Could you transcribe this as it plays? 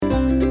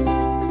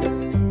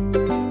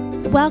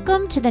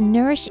Welcome to the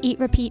Nourish, Eat,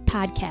 Repeat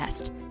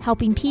podcast,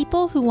 helping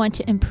people who want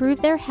to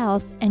improve their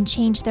health and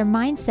change their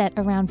mindset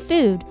around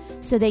food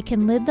so they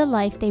can live the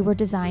life they were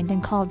designed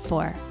and called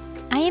for.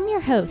 I am your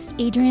host,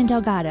 Adrienne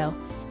Delgado,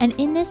 and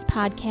in this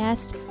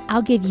podcast,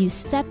 I'll give you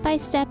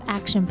step-by-step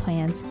action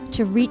plans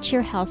to reach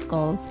your health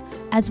goals,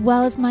 as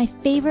well as my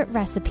favorite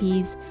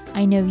recipes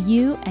I know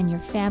you and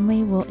your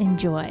family will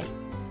enjoy.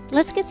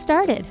 Let's get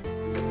started.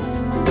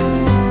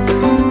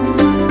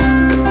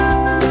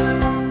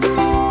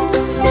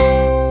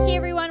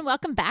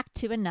 Welcome back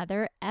to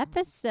another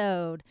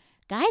episode.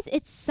 Guys,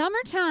 it's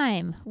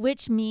summertime,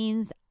 which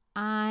means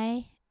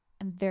I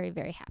am very,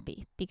 very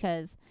happy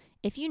because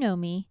if you know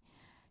me,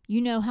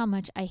 you know how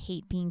much I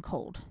hate being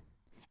cold,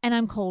 and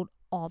I'm cold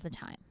all the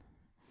time.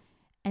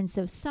 And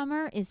so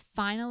summer is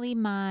finally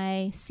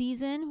my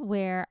season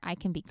where I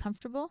can be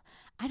comfortable.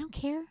 I don't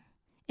care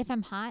if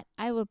I'm hot.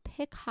 I will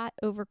pick hot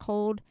over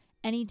cold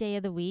any day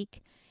of the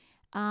week.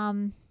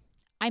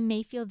 I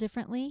may feel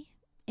differently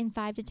in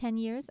 5 to 10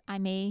 years. I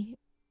may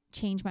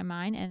change my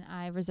mind, and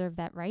I reserve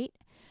that right.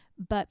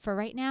 But for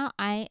right now,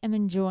 I am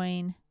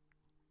enjoying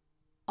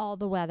all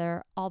the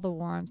weather, all the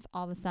warmth,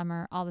 all the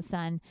summer, all the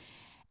sun.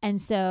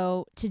 And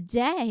so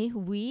today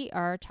we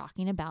are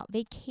talking about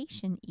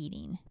vacation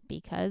eating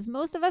because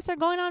most of us are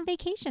going on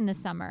vacation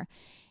this summer.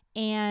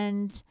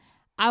 And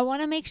I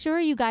want to make sure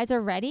you guys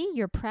are ready.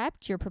 You're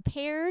prepped, you're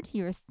prepared,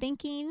 you're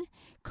thinking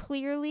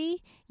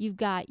clearly, you've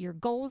got your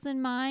goals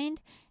in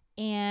mind.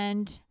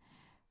 And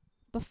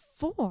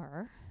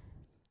before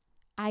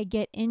I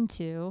get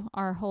into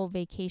our whole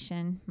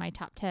vacation, my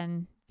top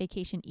 10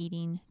 vacation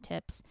eating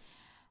tips,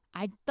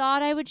 I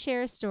thought I would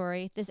share a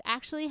story. This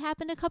actually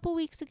happened a couple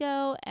weeks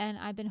ago, and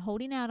I've been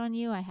holding out on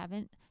you. I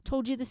haven't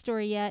told you the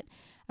story yet.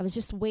 I was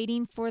just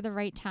waiting for the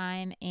right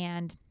time,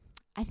 and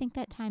I think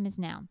that time is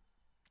now.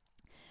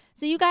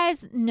 So you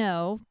guys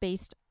know,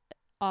 based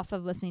off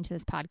of listening to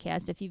this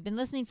podcast, if you've been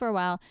listening for a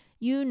while,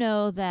 you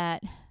know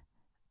that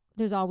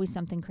there's always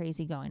something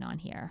crazy going on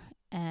here.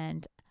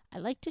 And I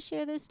like to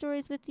share those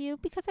stories with you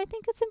because I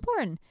think it's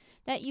important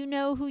that you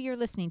know who you're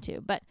listening to.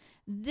 But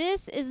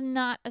this is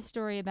not a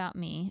story about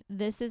me.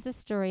 This is a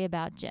story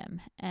about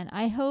Jim. And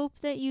I hope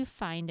that you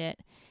find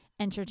it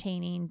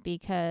entertaining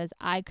because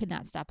I could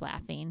not stop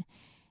laughing.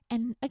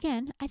 And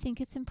again, I think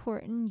it's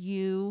important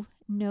you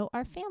know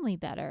our family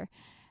better.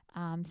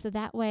 So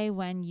that way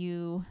when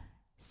you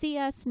see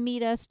us,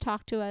 meet us,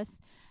 talk to us,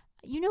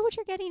 you know what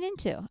you're getting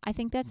into. I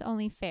think that's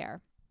only fair.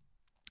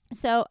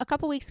 So a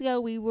couple weeks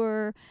ago, we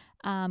were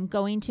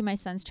going to my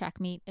son's track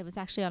meet. It was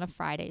actually on a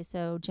Friday,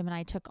 so Jim and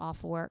I took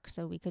off work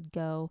so we could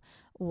go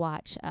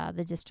watch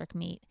the district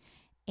meet.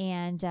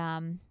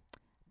 And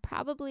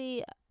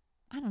probably,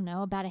 I don't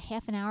know, about a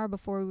half an hour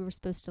before we were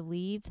supposed to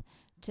leave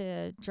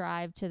to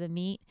drive to the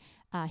meet,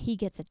 he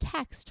gets a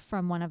text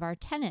from one of our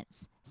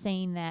tenants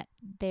saying that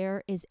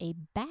there is a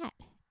bat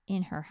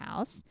in her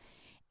house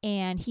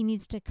and he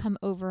needs to come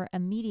over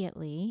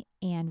immediately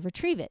and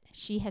retrieve it.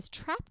 She has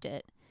trapped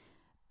it,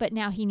 but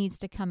now he needs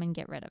to come and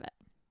get rid of it.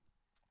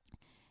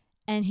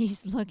 And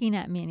he's looking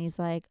at me and he's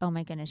like, oh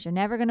my goodness, you're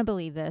never going to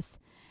believe this.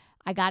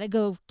 I got to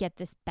go get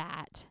this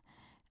bat.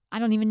 I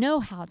don't even know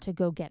how to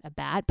go get a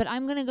bat, but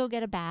I'm going to go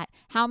get a bat.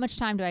 How much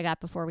time do I got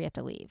before we have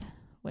to leave?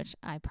 Which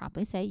I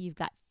promptly say, you've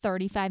got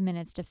 35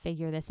 minutes to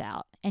figure this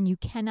out. And you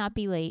cannot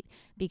be late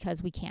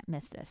because we can't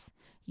miss this.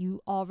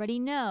 You already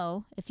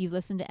know, if you've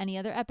listened to any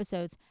other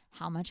episodes,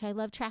 how much I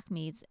love track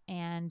meets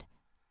and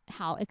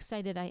how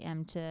excited I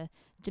am to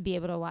be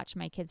able to watch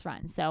my kids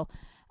run. So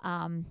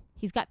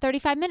he's got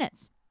 35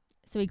 minutes.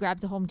 So he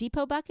grabs a Home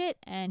Depot bucket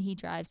and he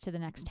drives to the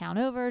next town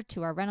over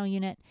to our rental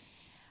unit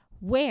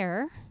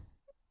where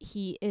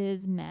he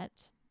is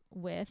met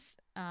with,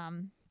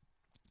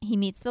 he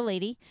meets the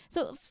lady.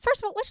 So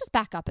first of all, let's just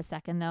back up a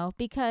second though,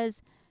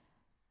 because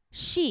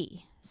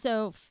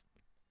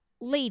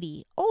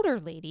lady, older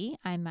lady,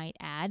 I might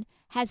add,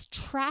 has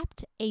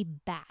trapped a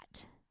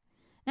bat.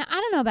 Now,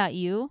 I don't know about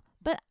you,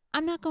 but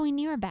I'm not going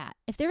near a bat.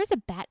 If there is a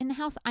bat in the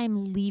house,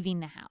 I'm leaving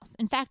the house.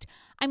 In fact,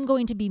 I'm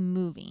going to be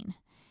moving.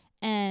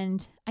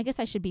 And I guess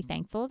I should be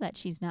thankful that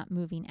she's not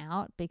moving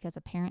out because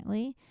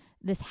apparently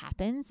this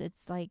happens.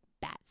 It's like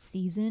bat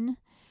season.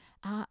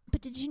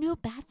 But did you know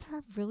bats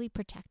are really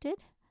protected?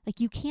 Like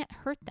you can't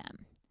hurt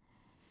them.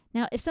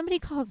 Now, if somebody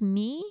calls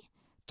me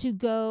to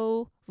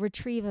go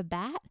retrieve a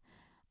bat,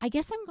 I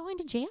guess I'm going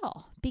to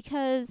jail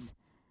because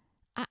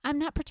I'm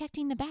not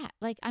protecting the bat.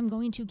 Like I'm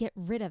going to get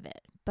rid of it.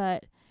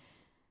 But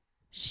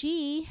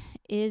she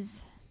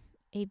is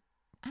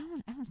I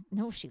don't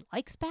know if she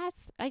likes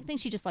bats. I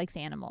think she just likes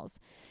animals.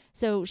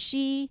 So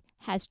she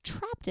has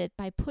trapped it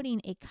by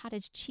putting a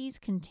cottage cheese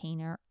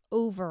container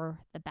over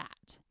the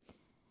bat.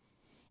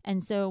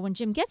 And so when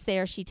Jim gets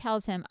there, she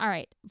tells him, all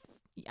right,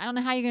 I don't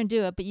know how you're going to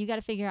do it, but you got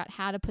to figure out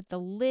how to put the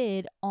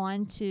lid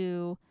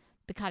onto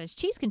the cottage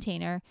cheese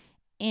container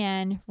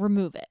and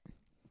remove it.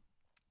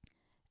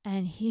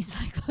 And he's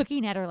like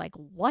looking at her like,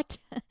 what?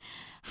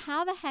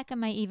 How the heck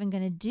am I even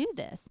going to do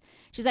this?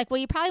 She's like, well,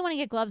 you probably want to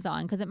get gloves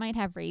on because it might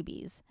have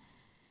rabies.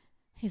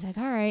 he's like,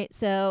 all right.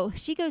 So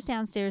she goes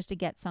downstairs to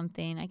get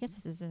something. I guess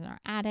this is in our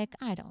attic.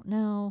 I don't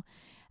know.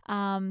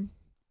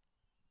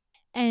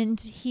 And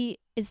he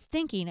is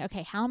thinking,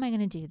 okay, how am I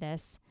going to do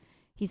this?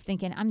 He's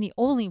thinking, I'm the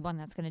only one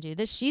that's going to do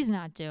this. She's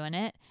not doing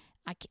it.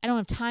 I don't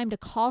have time to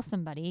call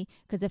somebody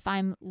because if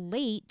I'm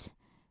late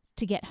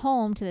to get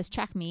home to this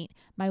track meet,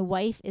 my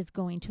wife is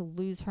going to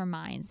lose her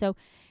mind. So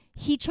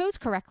he chose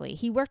correctly.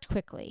 He worked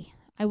quickly.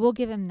 I will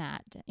give him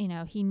that.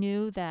 He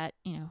knew that,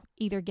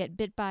 either get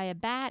bit by a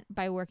bat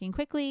by working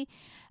quickly,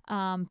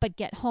 but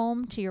get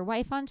home to your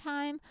wife on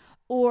time,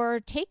 or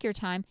take your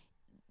time.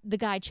 The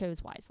guy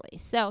chose wisely.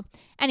 So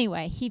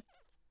anyway, he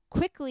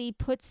quickly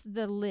puts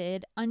the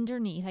lid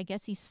underneath. I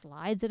guess he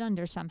slides it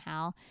under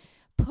somehow,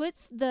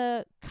 puts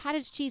the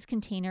cottage cheese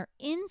container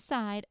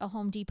inside a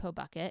Home Depot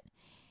bucket,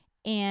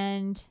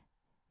 and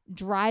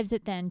drives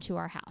it then to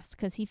our house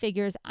because he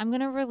figures I'm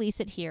going to release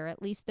it here.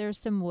 At least there's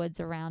some woods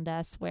around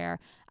us where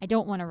I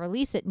don't want to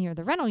release it near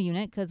the rental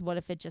unit because what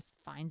if it just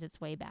finds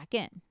its way back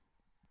in?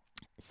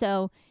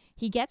 So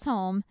he gets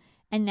home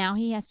and now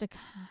he has to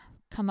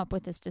come up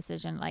with this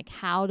decision, like,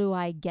 how do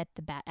I get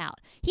the bat out?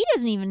 He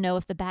doesn't even know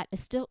if the bat is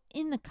still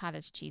in the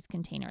cottage cheese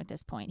container at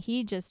this point.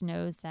 He just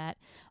knows that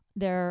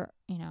there,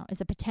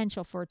 is a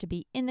potential for it to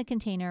be in the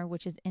container,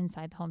 which is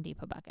inside the Home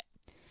Depot bucket.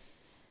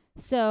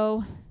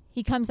 So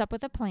he comes up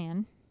with a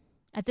plan.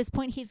 At this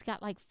point, he's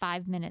got like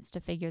 5 minutes to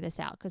figure this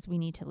out because we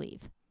need to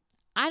leave.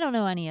 I don't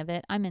know any of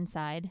it. I'm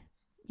inside,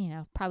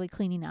 probably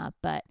cleaning up,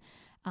 but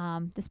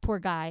this poor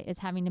guy is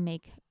having to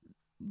make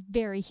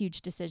very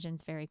huge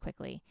decisions very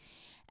quickly.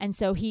 And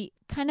so he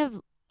kind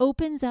of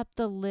opens up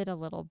the lid a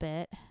little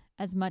bit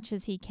as much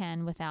as he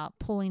can without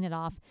pulling it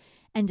off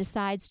and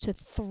decides to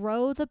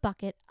throw the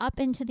bucket up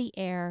into the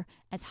air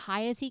as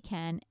high as he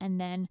can. And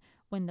then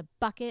when the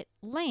bucket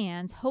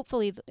lands,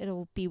 hopefully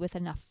it'll be with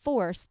enough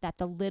force that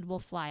the lid will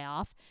fly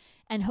off.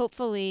 And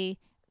hopefully,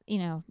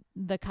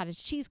 the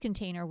cottage cheese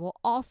container will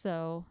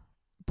also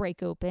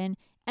break open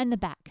and the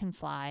bat can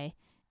fly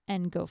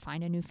and go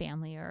find a new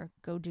family or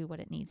go do what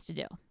it needs to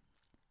do.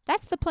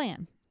 That's the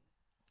plan.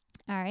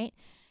 All right.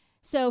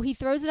 So he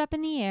throws it up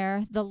in the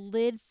air. The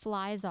lid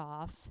flies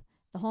off.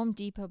 The Home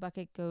Depot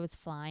bucket goes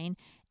flying.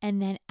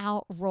 And then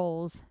out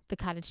rolls the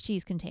cottage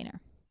cheese container.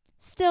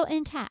 Still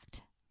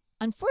intact.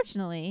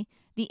 Unfortunately,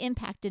 the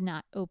impact did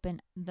not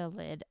open the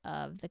lid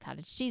of the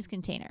cottage cheese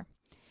container.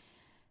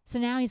 So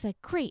now he's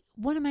like, great,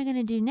 what am I going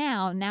to do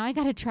now? Now I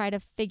got to try to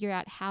figure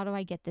out how do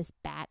I get this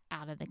bat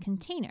out of the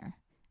container.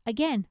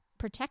 Again,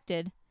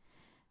 protected.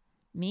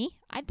 Me,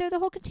 I'd throw the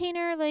whole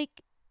container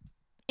like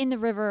in the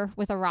river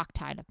with a rock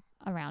tied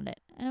around it.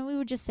 And we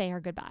would just say our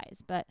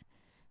goodbyes. But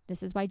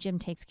this is why Jim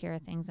takes care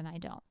of things and I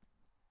don't.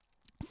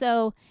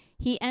 So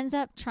he ends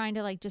up trying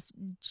to just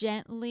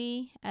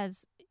gently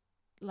it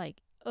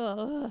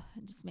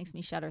just makes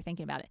me shudder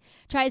thinking about it.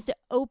 Tries to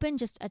open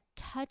just a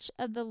touch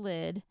of the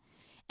lid,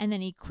 and then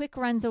he quick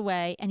runs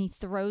away and he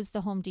throws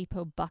the Home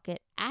Depot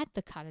bucket at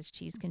the cottage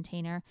cheese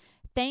container.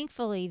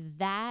 Thankfully,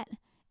 that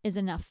is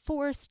enough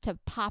force to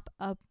pop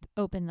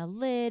open the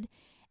lid,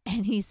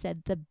 and he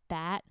said the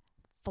bat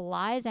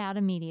flies out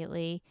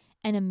immediately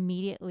and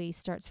immediately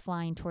starts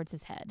flying towards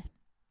his head.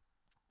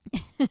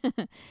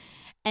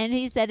 And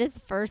he said his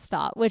first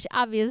thought, which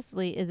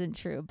obviously isn't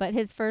true, but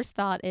his first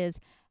thought is,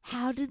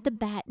 how did the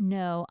bat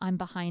know I'm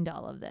behind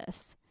all of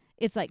this?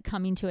 It's like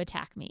coming to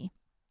attack me.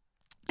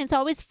 It's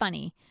always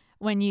funny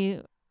when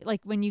you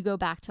go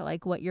back to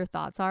what your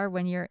thoughts are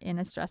when you're in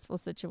a stressful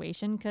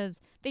situation, because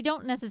they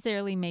don't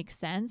necessarily make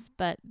sense,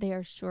 but they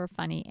are sure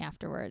funny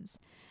afterwards.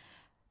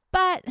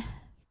 But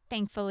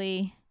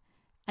thankfully,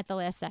 at the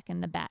last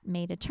second, the bat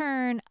made a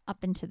turn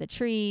up into the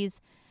trees.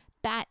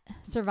 Bat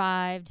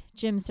survived,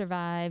 Jim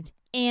survived,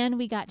 and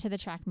we got to the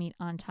track meet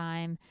on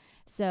time.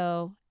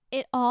 So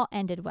it all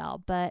ended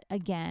well. But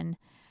again,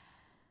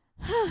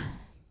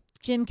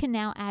 Jim can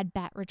now add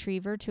bat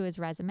retriever to his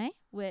resume,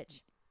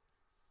 which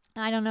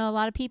I don't know a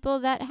lot of people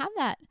that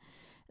have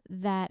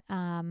that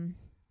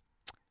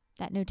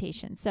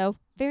notation. So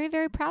very,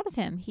 very proud of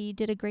him. He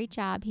did a great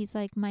job. He's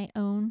like my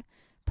own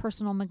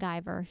personal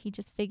MacGyver. He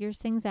just figures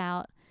things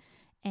out,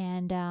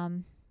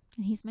 and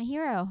he's my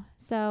hero.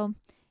 So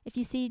if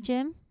you see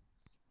Jim,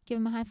 give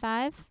him a high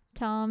five.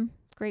 Tell him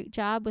great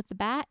job with the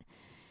bat.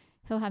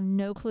 He'll have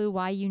no clue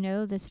why you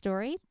know this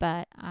story,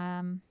 but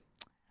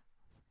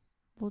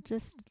we'll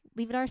just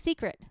leave it our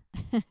secret.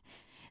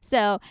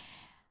 So,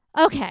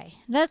 okay,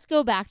 let's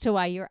go back to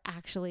why you're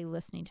actually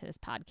listening to this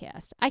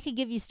podcast. I could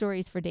give you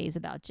stories for days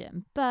about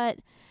Jim, but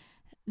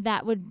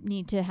that would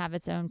need to have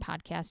its own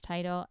podcast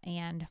title,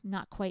 and I'm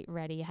not quite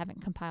ready. I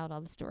haven't compiled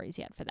all the stories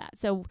yet for that.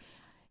 So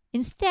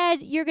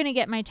instead, you're going to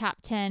get my top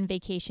 10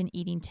 vacation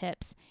eating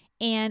tips.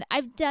 And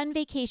I've done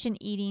vacation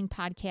eating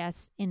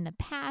podcasts in the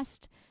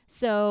past.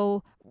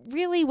 So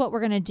really what we're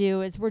going to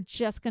do is we're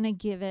just going to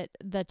give it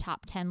the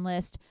top 10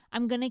 list.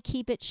 I'm going to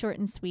keep it short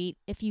and sweet.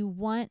 If you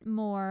want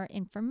more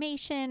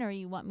information or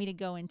you want me to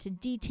go into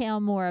detail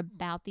more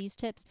about these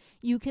tips,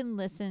 you can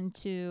listen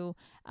to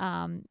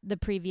the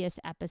previous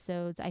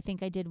episodes. I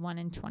think I did one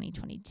in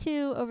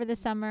 2022 over the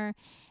summer,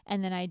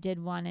 and then I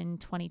did one in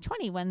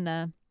 2020 when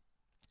the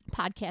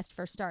podcast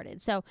first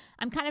started. So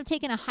I'm kind of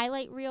taking a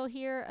highlight reel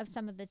here of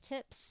some of the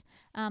tips.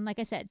 Like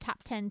I said,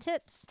 top 10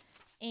 tips,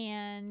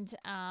 and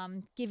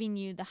giving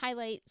you the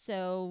highlights.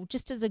 So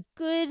just as a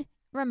good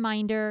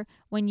reminder,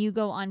 when you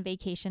go on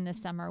vacation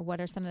this summer, what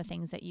are some of the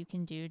things that you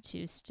can do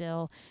to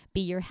still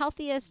be your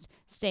healthiest,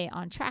 stay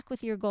on track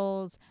with your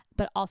goals,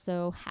 but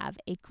also have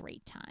a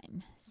great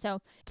time. So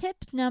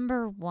tip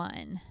number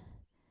 1,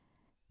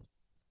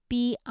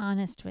 be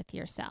honest with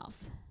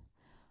yourself.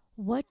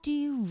 What do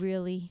you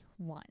really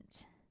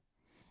want?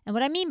 And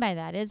what I mean by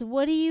that is,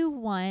 what do you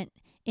want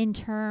in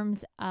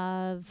terms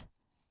of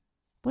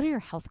what are your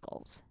health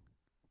goals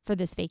for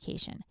this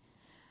vacation?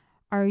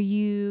 Are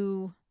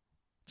you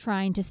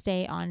trying to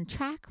stay on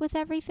track with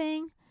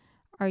everything?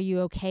 Are you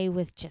okay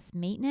with just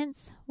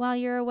maintenance while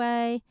you're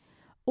away?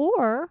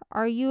 Or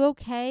are you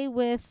okay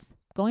with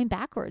going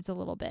backwards a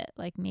little bit,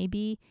 like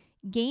maybe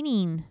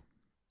gaining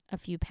a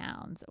few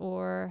pounds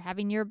or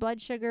having your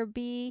blood sugar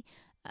be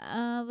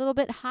a little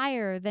bit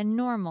higher than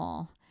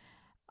normal?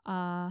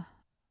 For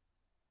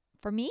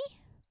me,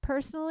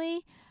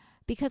 personally,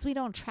 because we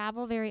don't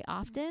travel very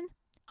often,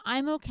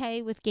 I'm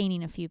okay with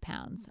gaining a few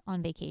pounds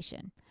on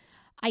vacation.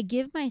 I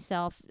give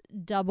myself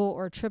double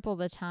or triple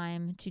the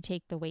time to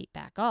take the weight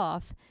back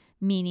off,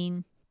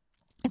 meaning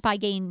if I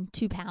gain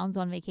 2 pounds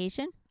on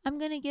vacation, I'm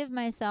going to give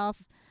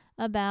myself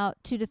about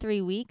 2 to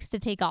 3 weeks to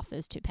take off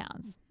those 2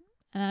 pounds.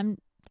 And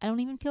I don't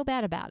even feel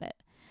bad about it.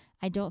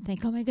 I don't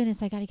think, oh my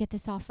goodness, I got to get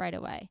this off right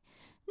away.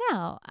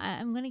 No,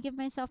 I'm going to give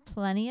myself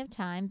plenty of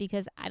time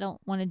because I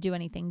don't want to do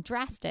anything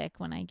drastic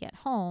when I get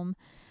home,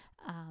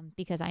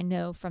 because I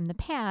know from the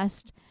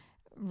past,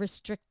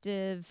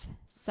 restrictive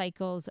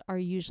cycles are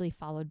usually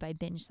followed by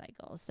binge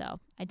cycles. So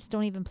I just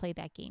don't even play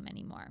that game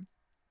anymore.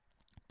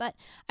 But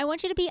I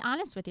want you to be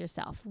honest with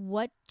yourself.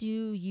 What do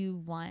you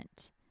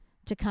want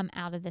to come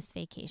out of this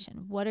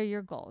vacation? What are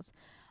your goals?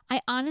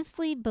 I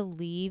honestly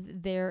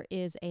believe there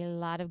is a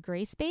lot of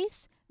gray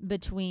space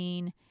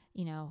between,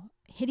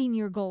 hitting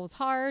your goals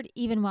hard,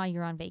 even while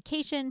you're on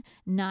vacation,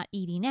 not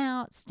eating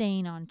out,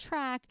 staying on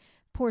track,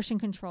 portion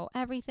control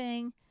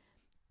everything.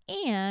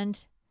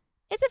 And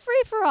it's a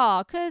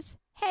free-for-all because,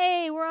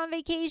 hey, we're on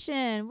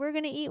vacation. We're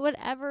going to eat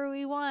whatever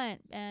we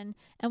want, and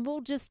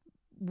we'll just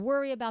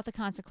worry about the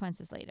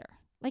consequences later.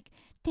 Like,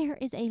 there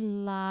is a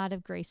lot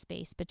of gray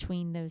space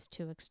between those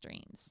two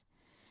extremes.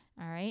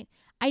 All right?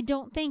 I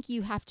don't think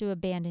you have to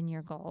abandon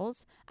your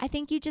goals. I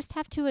think you just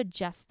have to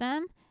adjust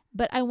them,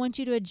 but I want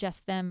you to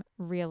adjust them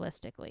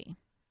realistically.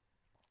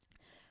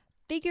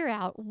 Figure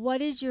out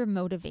what is your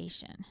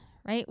motivation,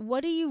 right?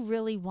 What do you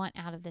really want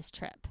out of this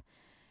trip?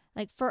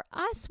 Like for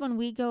us, when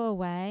we go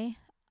away,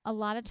 a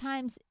lot of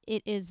times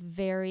it is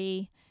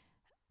very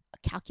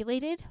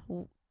calculated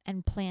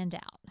and planned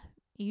out.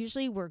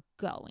 Usually we're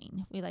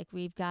going.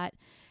 We've got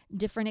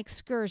different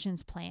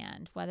excursions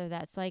planned, whether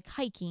that's like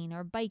hiking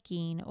or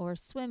biking or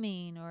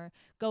swimming or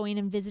going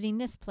and visiting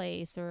this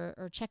place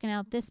or checking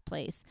out this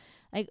place.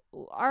 Like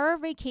our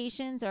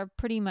vacations are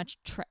pretty much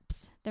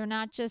trips. They're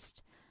not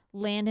just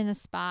land in a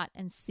spot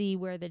and see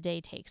where the day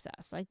takes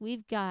us. Like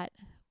we've got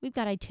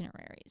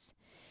itineraries.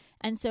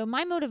 And so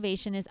my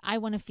motivation is I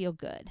want to feel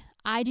good.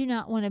 I do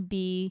not want to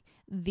be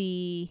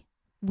the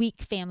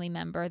weak family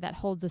member that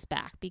holds us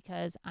back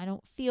because I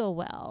don't feel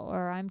well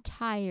or I'm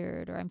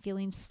tired or I'm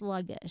feeling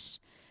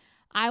sluggish.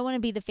 I want to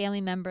be the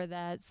family member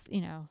that's,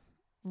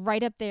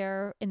 right up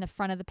there in the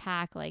front of the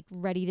pack, like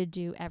ready to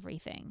do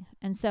everything.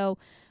 And so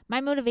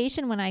my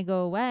motivation when I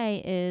go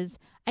away is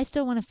I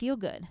still want to feel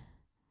good.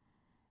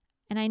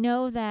 And I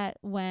know that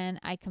when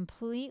I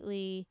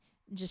completely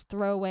just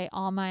throw away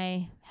all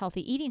my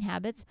healthy eating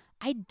habits,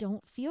 I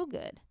don't feel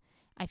good.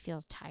 I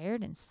feel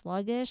tired and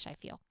sluggish. I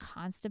feel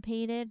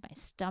constipated. My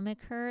stomach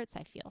hurts.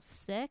 I feel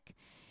sick.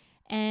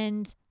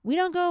 And we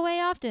don't go away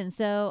often.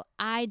 So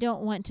I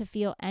don't want to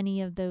feel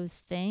any of those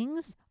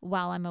things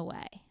while I'm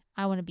away.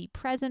 I want to be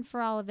present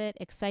for all of it,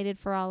 excited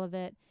for all of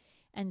it.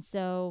 And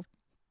so,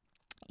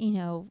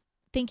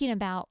 thinking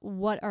about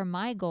what are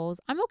my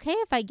goals, I'm okay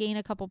if I gain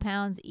a couple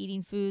pounds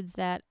eating foods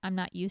that I'm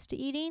not used to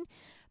eating.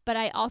 But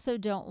I also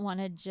don't want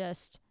to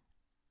just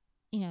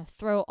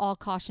throw all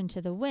caution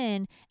to the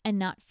wind and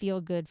not feel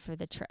good for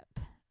the trip.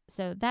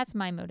 So that's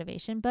my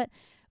motivation. But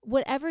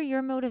whatever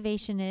your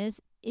motivation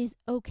is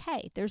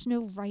okay. There's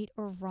no right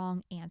or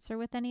wrong answer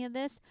with any of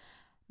this.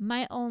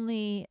 My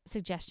only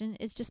suggestion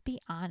is just be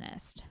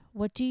honest.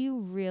 What do you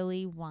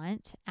really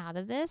want out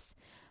of this?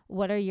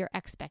 What are your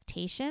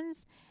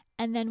expectations?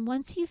 And then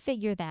once you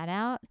figure that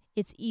out,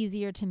 it's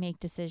easier to make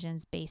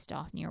decisions based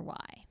on your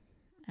why.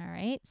 All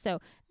right. So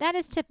that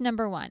is tip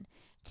number 1.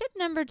 Tip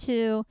number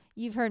 2,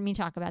 you've heard me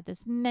talk about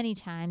this many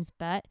times,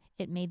 but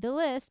it made the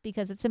list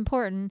because it's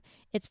important.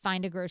 It's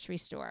find a grocery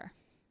store.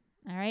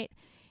 All right.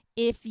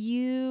 If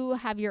you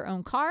have your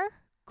own car,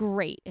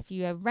 great. If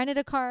you have rented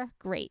a car,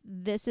 great.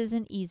 This is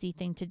an easy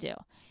thing to do.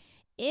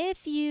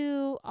 If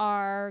you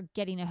are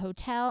getting a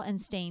hotel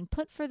and staying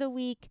put for the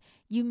week,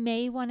 you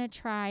may want to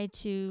try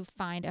to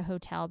find a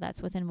hotel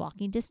that's within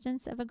walking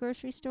distance of a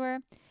grocery store.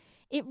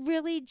 It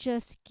really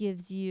just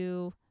gives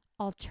you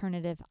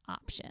alternative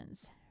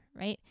options,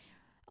 right?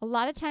 A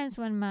lot of times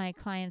when my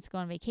clients go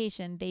on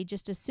vacation, they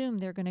just assume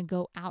they're going to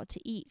go out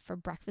to eat for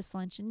breakfast,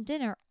 lunch, and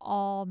dinner,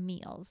 all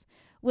meals,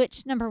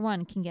 which number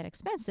 1 can get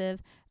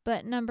expensive,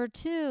 but number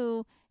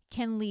 2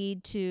 can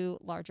lead to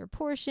larger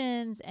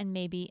portions and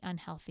maybe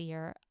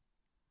unhealthier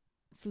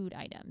food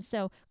items.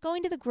 So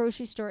going to the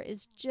grocery store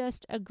is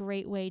just a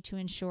great way to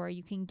ensure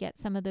you can get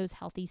some of those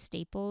healthy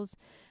staples,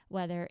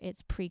 whether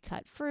it's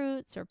pre-cut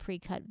fruits or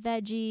pre-cut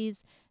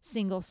veggies,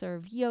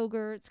 single-serve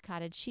yogurts,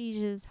 cottage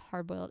cheeses,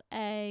 hard-boiled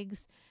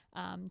eggs,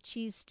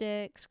 cheese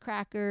sticks,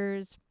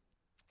 crackers,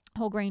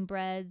 whole grain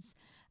breads,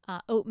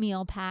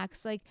 oatmeal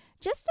packs, like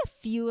just a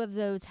few of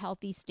those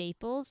healthy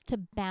staples to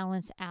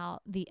balance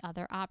out the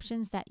other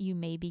options that you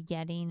may be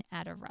getting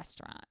at a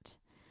restaurant.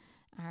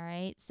 All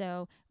right.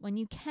 So when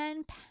you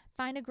can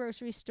find a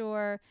grocery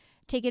store,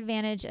 take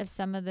advantage of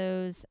some of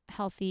those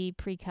healthy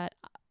pre-cut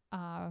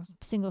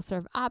single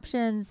serve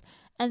options.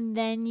 And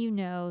then you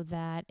know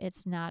that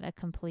it's not a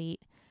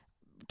complete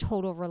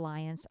total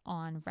reliance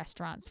on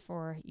restaurants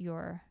for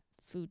your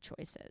food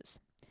choices.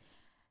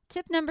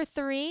 Tip number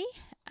 3,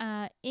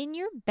 in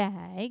your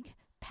bag,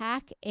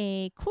 pack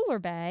a cooler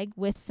bag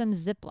with some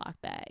Ziploc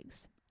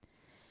bags.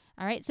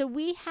 All right, so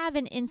we have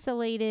an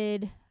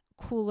insulated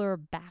cooler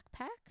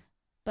backpack,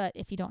 but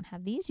if you don't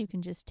have these, you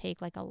can just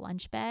take like a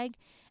lunch bag.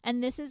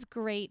 And this is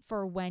great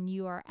for when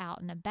you are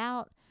out and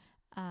about,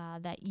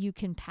 that you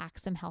can pack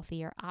some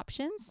healthier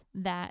options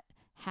that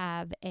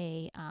have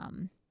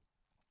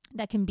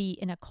that can be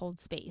in a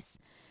cold space.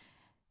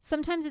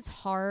 Sometimes it's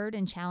hard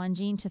and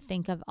challenging to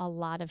think of a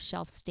lot of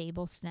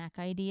shelf-stable snack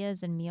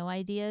ideas and meal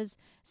ideas.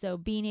 So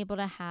being able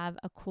to have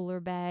a cooler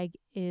bag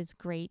is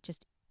great,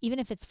 just even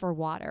if it's for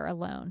water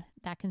alone,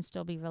 that can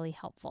still be really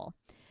helpful.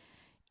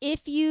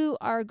 If you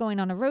are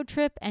going on a road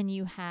trip and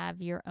you have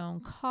your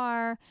own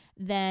car,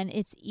 then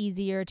it's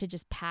easier to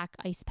just pack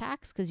ice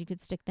packs because you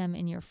could stick them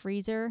in your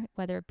freezer,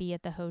 whether it be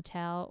at the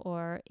hotel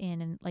or in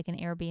an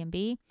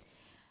Airbnb.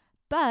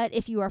 But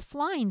if you are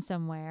flying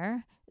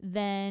somewhere,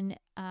 then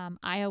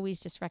I always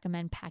just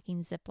recommend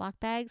packing Ziploc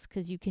bags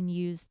because you can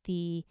use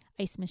the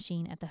ice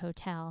machine at the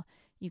hotel.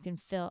 You can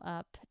fill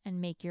up and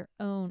make your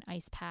own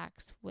ice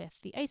packs with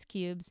the ice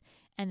cubes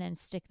and then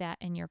stick that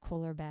in your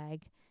cooler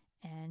bag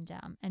and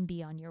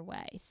be on your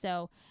way.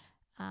 So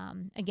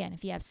again,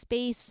 if you have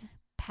space,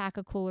 pack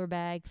a cooler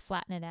bag,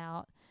 flatten it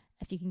out.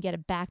 If you can get a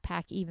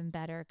backpack, even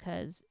better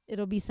because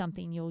it'll be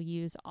something you'll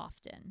use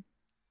often.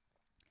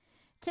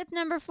 Tip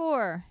number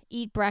 4,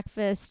 eat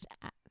breakfast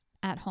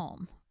at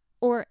home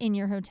or in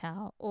your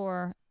hotel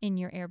or in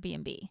your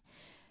Airbnb.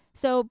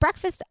 So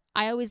breakfast,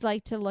 I always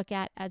like to look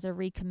at as a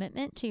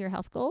recommitment to your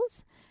health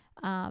goals.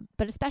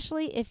 But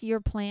especially if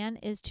your plan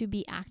is to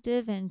be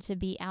active and to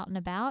be out and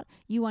about,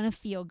 you want to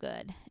feel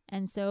good.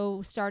 And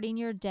so starting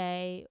your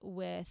day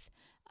with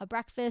a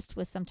breakfast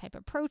with some type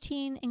of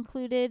protein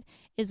included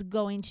is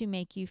going to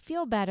make you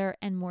feel better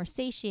and more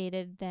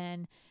satiated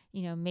than,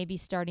 maybe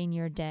starting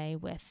your day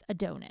with a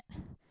donut.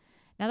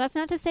 Now, that's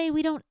not to say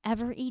we don't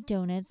ever eat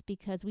donuts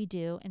because we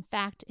do. In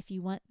fact, if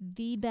you want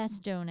the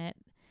best donut,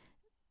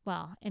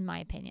 well, in my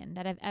opinion,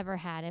 that I've ever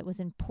had, it was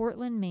in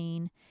Portland,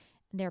 Maine.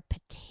 They're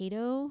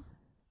potato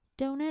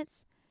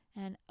donuts.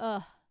 And,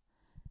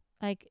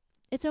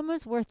 it's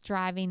almost worth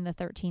driving the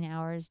 13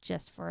 hours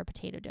just for a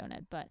potato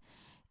donut. But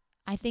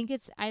I think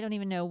I don't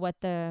even know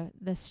what the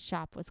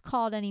shop was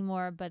called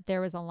anymore, but there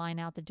was a line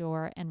out the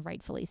door, and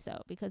rightfully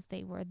so, because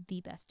they were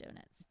the best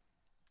donuts.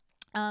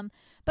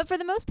 But for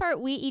the most part,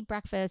 we eat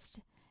breakfast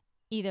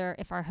either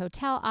if our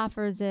hotel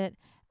offers it,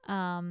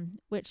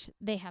 which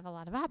they have a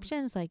lot of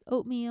options like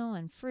oatmeal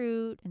and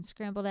fruit and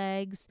scrambled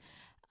eggs.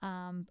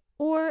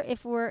 Or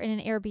if we're in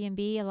an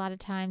Airbnb, a lot of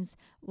times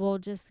we'll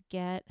just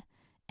get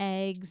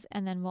eggs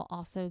and then we'll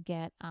also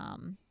get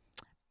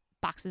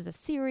boxes of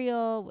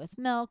cereal with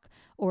milk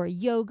or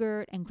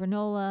yogurt and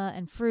granola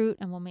and fruit,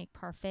 and we'll make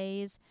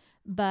parfaits.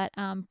 But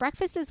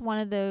breakfast is one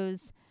of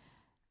those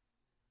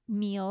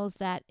meals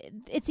that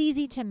it's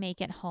easy to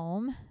make at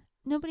home.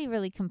 Nobody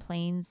really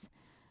complains,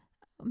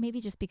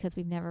 maybe just because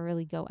we've never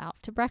really go out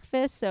to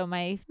breakfast. So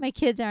my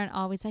kids aren't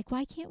always like,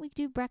 why can't we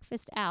do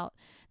breakfast out?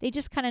 They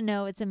just kind of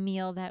know it's a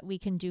meal that we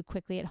can do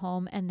quickly at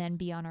home and then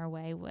be on our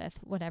way with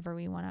whatever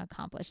we want to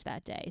accomplish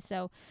that day.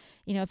 So,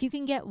 if you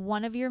can get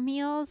one of your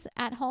meals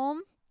at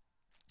home,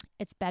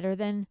 it's better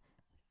than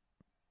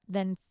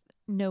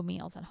no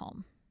meals at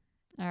home.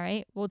 All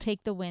right. We'll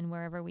take the win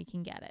wherever we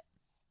can get it.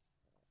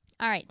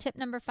 All right, tip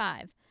number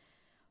 5,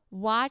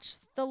 watch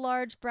the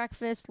large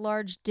breakfast,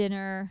 large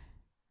dinner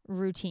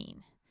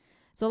routine.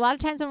 So a lot of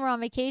times when we're on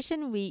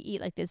vacation, we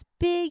eat like this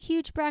big,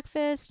 huge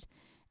breakfast,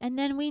 and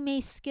then we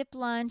may skip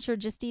lunch or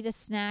just eat a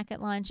snack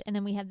at lunch, and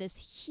then we have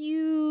this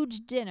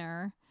huge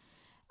dinner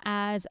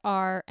as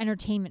our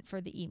entertainment for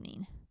the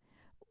evening,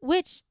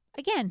 which,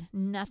 again,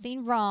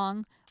 nothing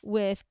wrong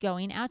with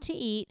going out to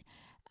eat,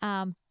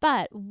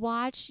 but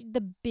watch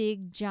the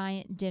big,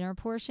 giant dinner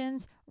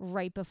portions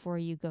right before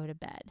you go to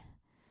bed.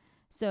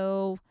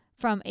 So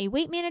from a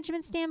weight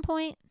management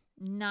standpoint,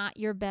 not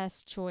your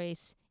best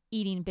choice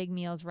eating big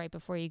meals right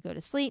before you go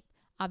to sleep.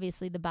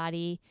 Obviously, the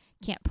body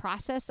can't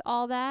process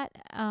all that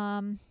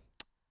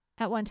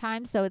at one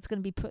time, so it's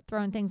going to be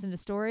throwing things into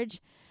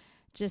storage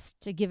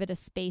just to give it a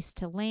space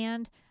to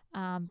land.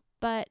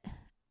 But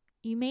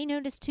you may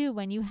notice too,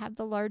 when you have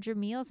the larger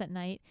meals at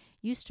night,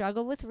 you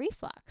struggle with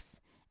reflux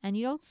and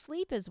you don't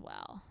sleep as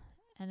well.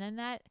 And then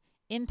that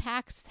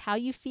impacts how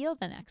you feel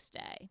the next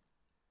day.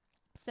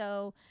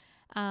 So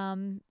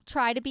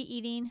try to be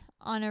eating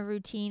on a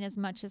routine as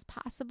much as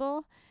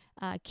possible.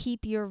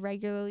 Keep your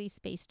regularly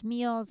spaced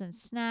meals and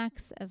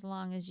snacks as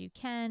long as you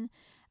can.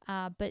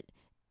 But,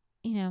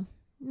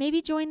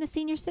 maybe join the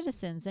senior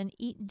citizens and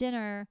eat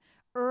dinner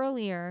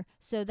earlier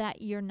so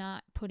that you're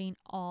not putting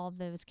all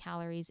those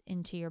calories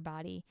into your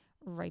body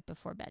right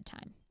before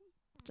bedtime.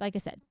 Like I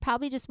said,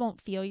 probably just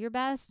won't feel your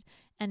best,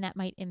 and that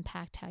might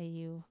impact how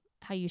you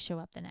show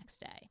up the next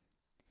day.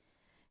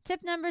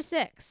 Tip number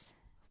 6,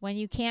 when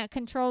you can't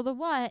control the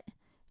what,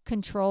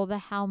 control the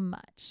how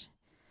much.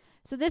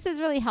 So this is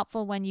really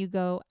helpful when you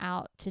go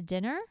out to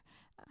dinner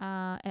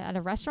at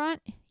a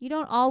restaurant. You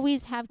don't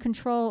always have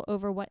control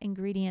over what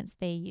ingredients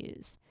they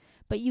use,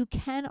 but you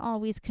can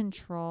always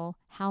control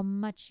how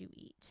much you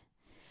eat.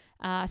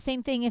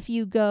 Same thing if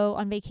you go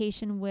on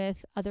vacation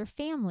with other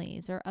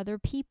families or other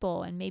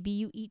people, and maybe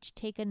you each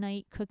take a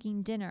night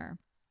cooking dinner.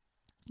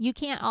 You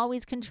can't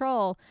always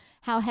control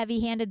how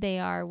heavy-handed they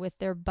are with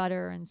their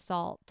butter and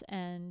salt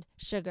and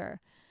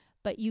sugar,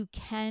 but you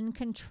can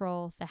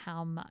control the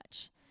how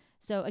much.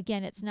 So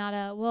again, it's not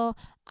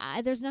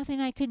there's nothing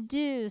I could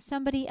do.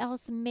 Somebody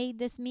else made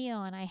this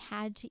meal and I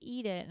had to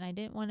eat it and I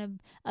didn't want to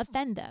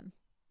offend them.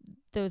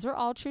 Those are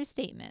all true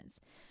statements.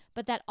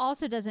 But that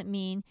also doesn't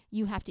mean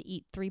you have to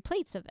eat 3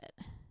 plates of it.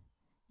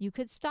 You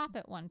could stop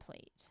at 1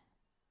 plate.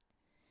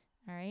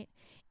 All right.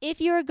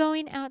 If you're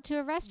going out to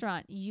a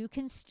restaurant, you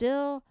can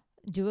still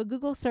do a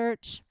Google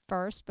search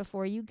first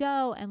before you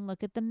go and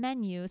look at the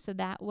menu. So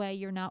that way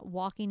you're not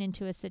walking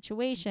into a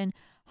situation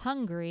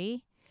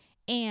hungry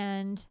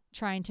and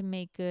trying to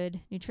make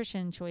good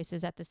nutrition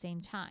choices at the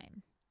same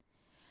time.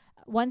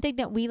 One thing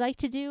that we like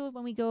to do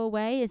when we go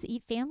away is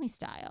eat family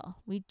style.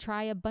 We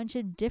try a bunch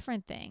of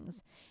different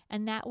things,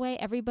 and that way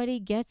everybody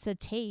gets a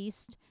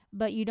taste,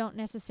 but you don't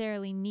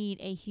necessarily need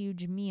a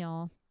huge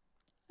meal.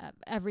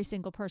 Every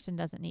single person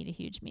doesn't need a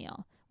huge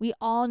meal. We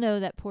all know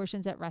that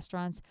portions at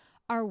restaurants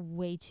are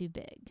way too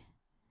big.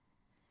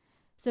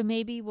 So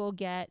maybe we'll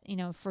get,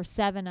 for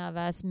 7 of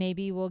us,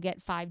 maybe we'll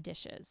get 5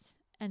 dishes,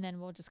 and then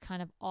we'll just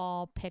kind of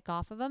all pick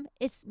off of them.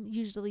 It's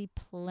usually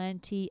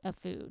plenty of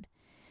food.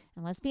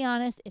 And let's be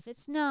honest, if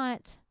it's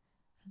not,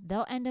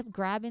 they'll end up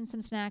grabbing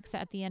some snacks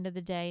at the end of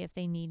the day if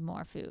they need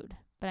more food.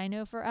 But I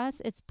know for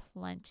us, it's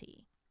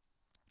plenty.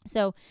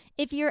 So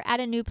if you're at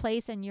a new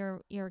place and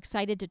you're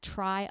excited to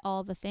try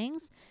all the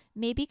things,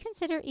 maybe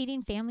consider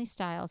eating family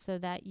style so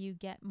that you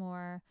get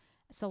more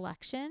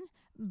selection,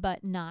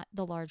 but not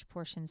the large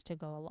portions to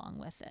go along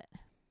with it.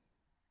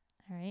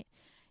 All right.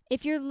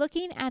 If you're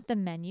looking at the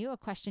menu, a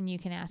question you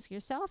can ask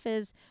yourself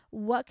is,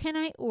 what can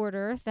I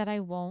order that I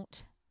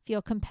won't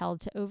feel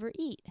compelled to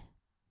overeat?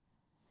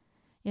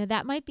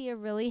 That might be a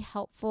really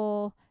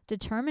helpful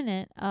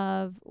determinant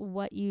of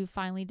what you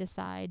finally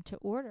decide to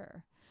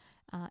order.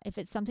 If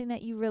it's something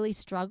that you really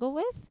struggle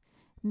with,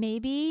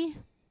 maybe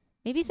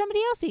somebody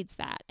else eats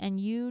that and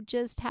you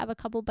just have a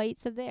couple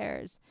bites of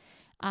theirs.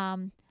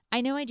 I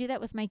know I do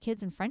that with my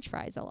kids and French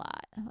fries a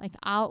lot. Like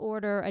I'll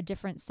order a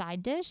different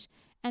side dish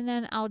and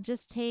then I'll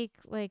just take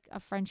like a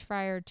French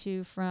fry or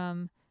 2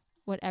 from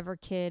whatever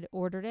kid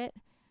ordered it.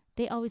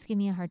 They always give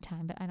me a hard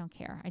time, but I don't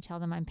care. I tell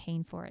them I'm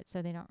paying for it,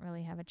 so they don't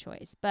really have a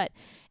choice. But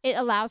it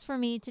allows for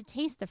me to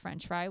taste the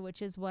French fry,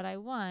 which is what I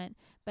want,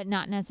 but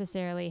not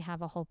necessarily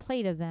have a whole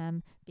plate of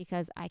them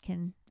because I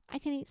can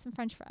eat some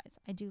French fries.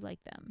 I do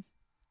like them.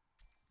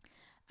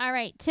 All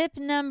right, tip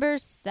number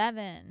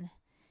 7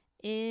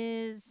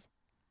 is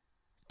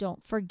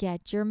don't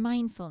forget your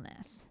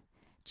mindfulness.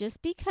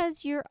 Just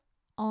because you're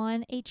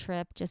on a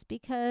trip, just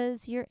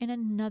because you're in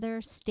another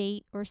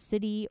state or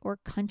city or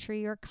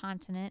country or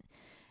continent,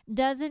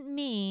 doesn't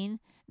mean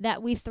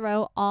that we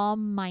throw all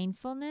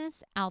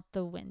mindfulness out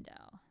the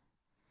window.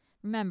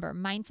 Remember,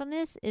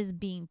 mindfulness is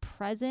being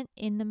present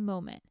in the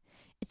moment.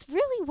 It's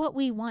really what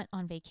we want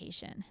on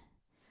vacation.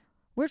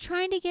 We're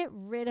trying to get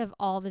rid of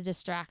all the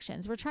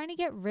distractions. We're trying to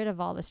get rid of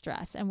all the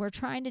stress, and we're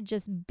trying to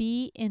just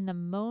be in the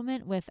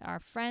moment with our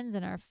friends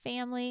and our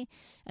family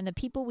and the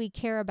people we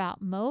care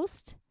about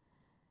most.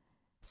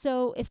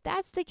 So if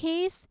that's the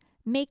case,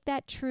 make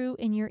that true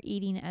in your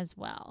eating as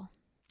well.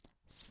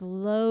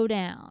 Slow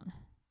down,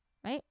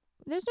 right?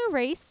 There's no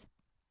race.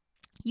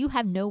 You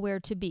have nowhere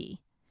to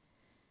be.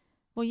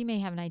 Well, you may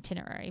have an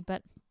itinerary,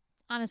 but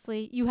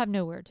honestly, you have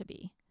nowhere to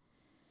be.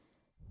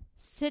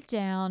 Sit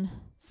down,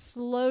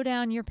 slow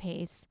down your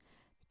pace,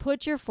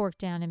 put your fork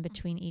down in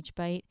between each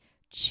bite,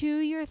 chew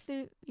your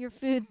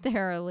food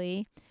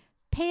thoroughly,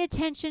 pay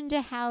attention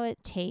to how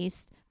it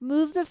tastes,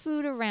 move the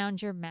food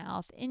around your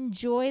mouth,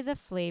 enjoy the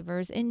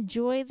flavors,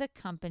 enjoy the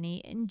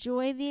company,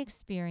 enjoy the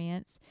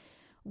experience.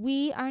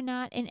 We are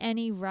not in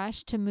any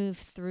rush to move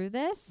through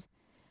this.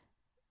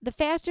 The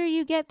faster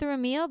you get through a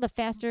meal, the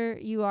faster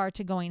you are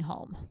to going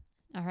home.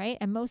 All right.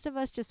 And most of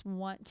us just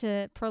want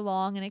to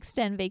prolong and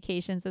extend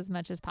vacations as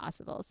much as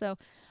possible. So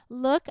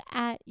look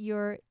at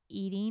your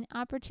eating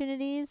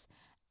opportunities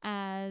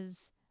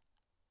as,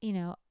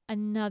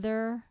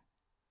 another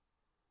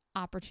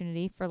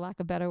opportunity, for lack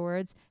of better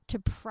words, to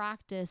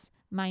practice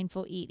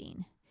mindful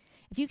eating.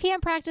 If you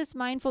can't practice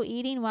mindful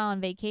eating while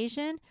on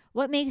vacation,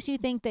 what makes you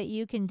think that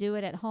you can do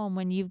it at home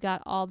when you've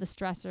got all the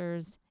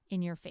stressors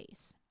in your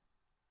face?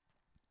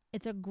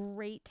 It's a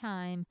great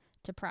time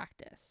to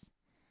practice.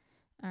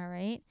 All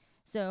right.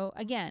 So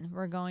again,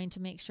 we're going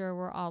to make sure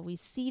we're always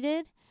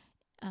seated.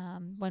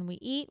 When we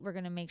eat, we're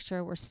going to make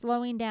sure we're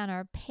slowing down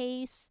our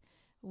pace.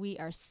 We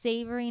are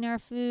savoring our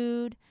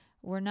food.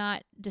 We're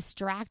not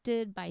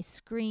distracted by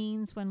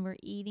screens when we're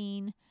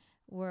eating.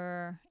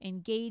 We're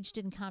engaged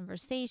in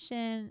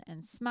conversation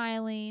and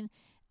smiling.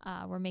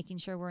 We're making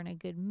sure we're in a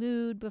good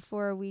mood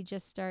before we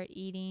just start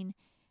eating.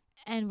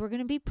 And we're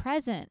going to be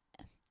present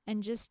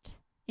and just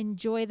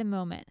enjoy the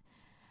moment.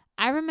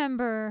 I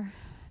remember,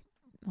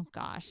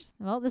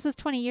 this was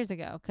 20 years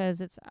ago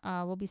because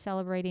we'll be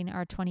celebrating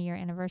our 20-year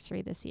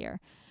anniversary this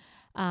year.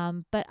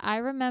 But I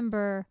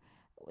remember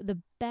the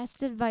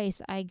best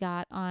advice I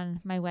got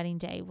on my wedding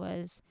day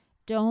was,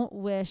 don't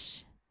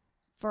wish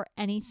for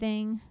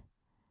anything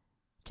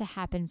to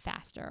happen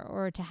faster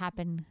or to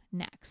happen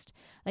next.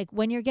 Like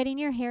when you're getting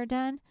your hair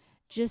done,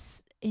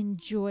 just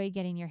enjoy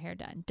getting your hair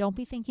done. Don't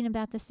be thinking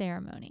about the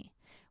ceremony.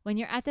 When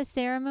you're at the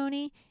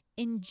ceremony,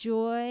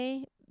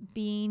 enjoy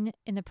being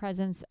in the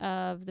presence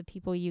of the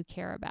people you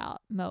care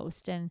about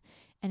most and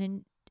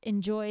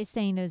enjoy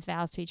saying those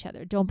vows to each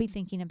other. Don't be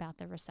thinking about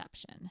the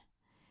reception.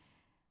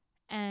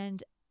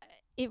 And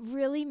it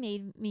really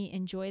made me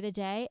enjoy the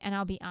day. And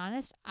I'll be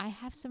honest, I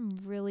have some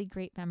really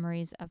great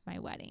memories of my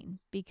wedding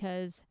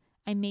because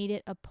I made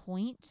it a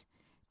point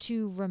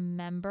to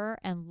remember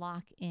and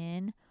lock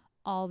in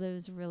all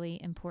those really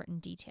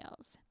important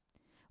details.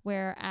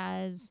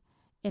 Whereas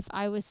if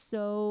I was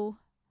so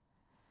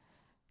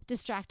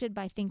distracted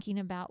by thinking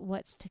about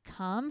what's to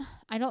come,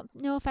 I don't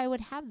know if I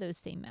would have those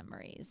same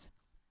memories.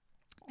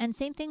 And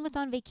same thing with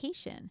on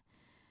vacation.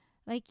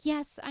 Like,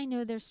 yes, I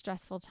know there's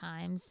stressful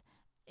times.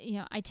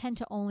 I tend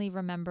to only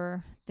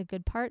remember the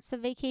good parts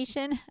of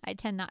vacation. I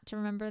tend not to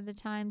remember the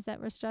times that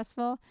were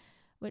stressful,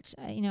 which,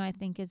 I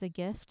think is a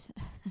gift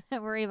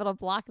that we're able to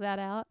block that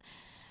out.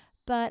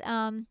 But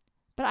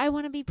I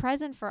want to be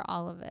present for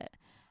all of it.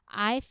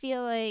 I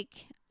feel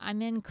like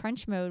I'm in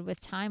crunch mode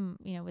with time,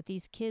 with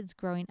these kids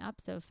growing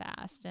up so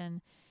fast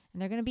and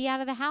they're going to be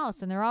out of the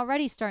house and they're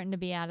already starting to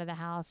be out of the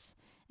house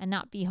and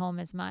not be home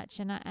as much.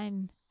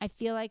 And I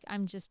feel like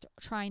I'm just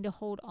trying to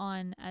hold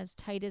on as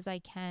tight as I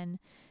can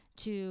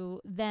to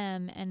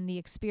them and the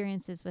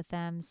experiences with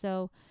them.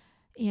 So,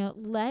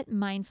 let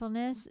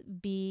mindfulness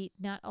be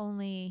not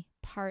only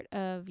part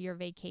of your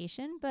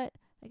vacation, but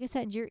like I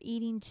said, you're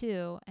eating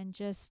too, and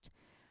just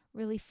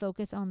really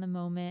focus on the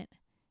moment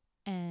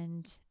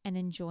and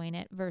enjoying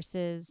it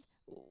versus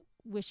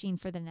wishing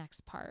for the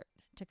next part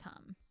to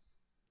come.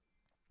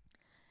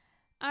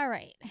 All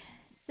right.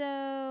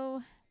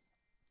 So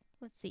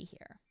let's see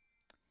here.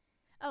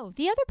 Oh,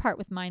 the other part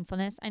with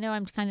mindfulness, I know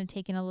I'm kind of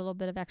taking a little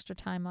bit of extra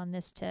time on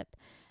this tip,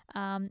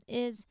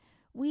 is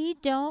we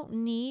don't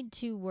need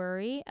to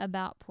worry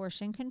about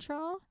portion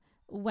control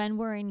when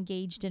we're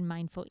engaged in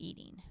mindful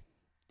eating.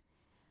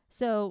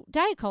 So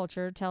diet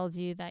culture tells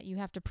you that you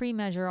have to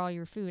pre-measure all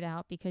your food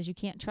out because you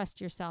can't trust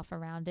yourself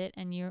around it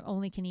and you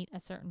only can eat a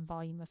certain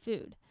volume of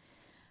food.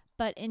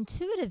 But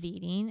intuitive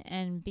eating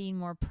and being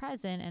more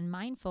present and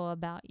mindful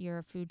about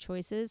your food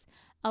choices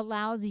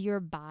allows your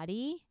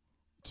body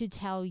to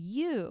tell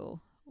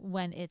you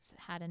when it's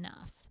had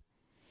enough.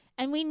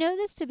 And we know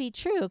this to be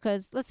true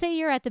because let's say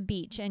you're at the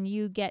beach and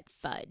you get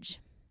fudge,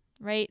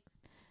 right?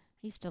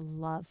 I used to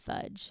love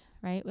fudge,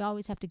 right? We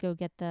always have to go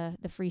get the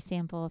free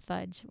sample of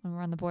fudge when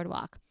we're on the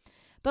boardwalk.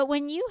 But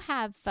when you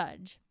have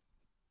fudge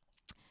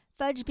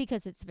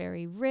because it's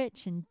very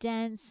rich and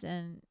dense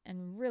and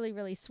really,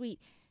 really sweet,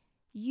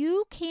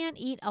 you can't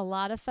eat a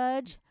lot of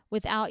fudge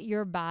without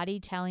your body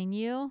telling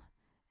you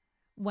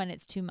when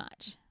it's too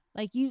much.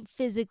 Like you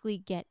physically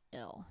get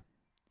ill.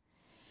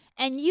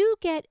 And you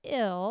get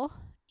ill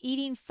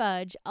eating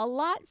fudge a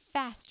lot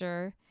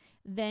faster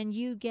than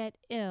you get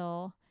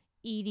ill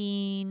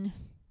eating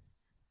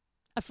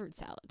a fruit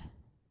salad,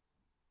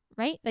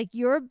 right? Like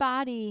your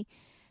body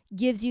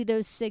gives you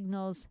those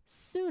signals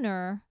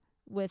sooner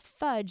with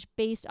fudge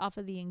based off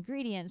of the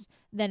ingredients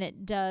than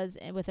it does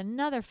with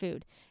another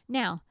food.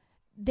 Now,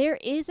 there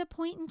is a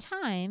point in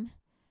time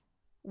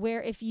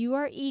where if you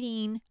are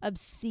eating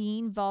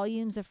obscene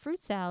volumes of fruit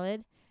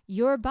salad,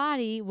 your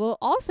body will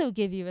also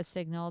give you a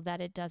signal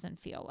that it doesn't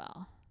feel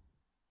well.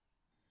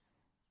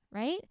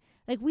 Right?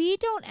 Like, we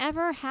don't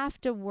ever have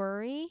to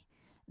worry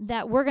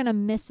that we're going to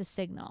miss a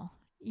signal.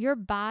 Your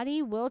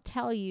body will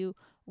tell you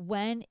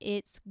when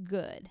it's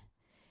good.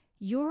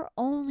 Your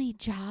only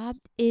job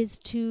is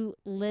to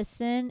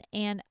listen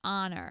and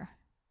honor.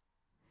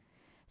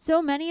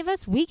 So many of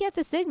us, we get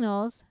the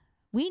signals.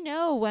 We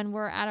know when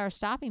we're at our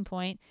stopping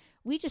point.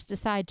 We just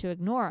decide to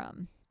ignore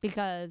them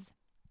because,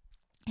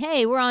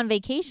 hey, we're on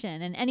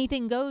vacation and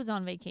anything goes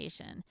on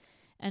vacation.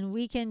 And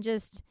we can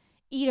just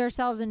eat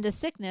ourselves into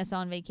sickness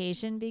on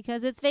vacation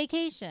because it's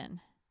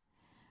vacation.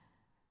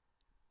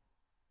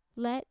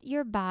 Let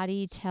your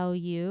body tell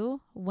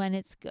you when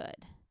it's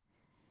good.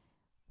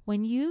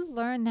 When you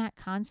learn that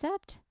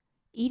concept,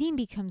 eating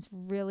becomes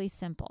really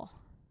simple.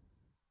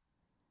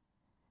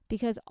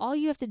 Because all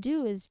you have to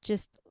do is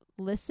just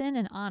listen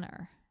and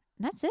honor.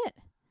 And that's it.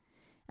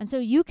 And so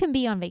you can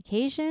be on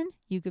vacation.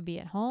 You could be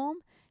at home.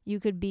 You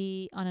could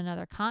be on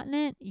another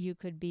continent. You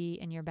could be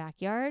in your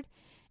backyard.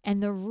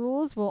 And the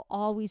rules will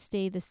always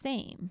stay the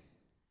same.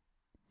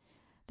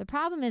 The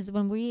problem is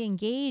when we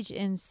engage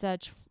in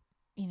such,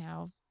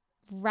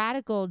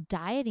 radical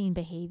dieting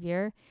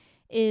behavior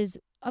is,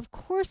 of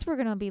course, we're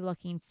going to be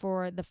looking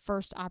for the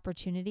first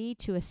opportunity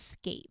to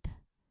escape.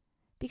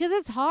 Because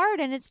it's hard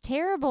and it's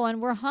terrible and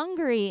we're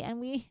hungry and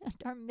we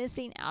are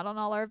missing out on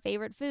all our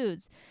favorite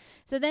foods.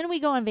 So then we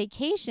go on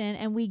vacation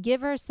and we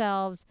give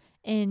ourselves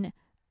an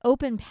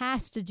open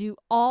pass to do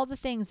all the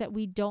things that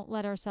we don't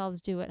let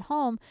ourselves do at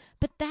home.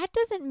 But that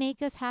doesn't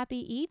make us happy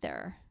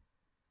either.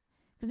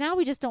 Because now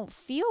we just don't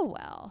feel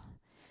well.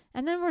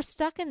 And then we're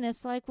stuck in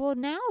this like, well,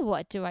 now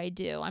what do I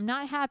do? I'm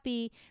not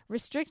happy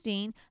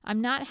restricting.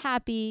 I'm not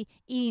happy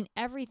eating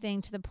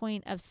everything to the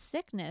point of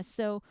sickness.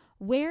 So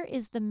where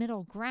is the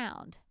middle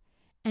ground?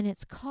 And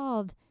it's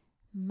called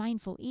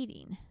mindful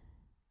eating.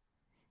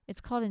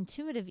 It's called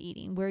intuitive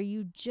eating, where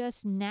you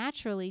just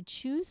naturally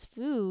choose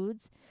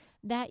foods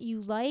that you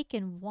like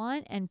and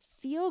want and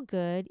feel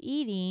good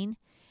eating,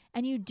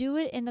 and you do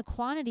it in the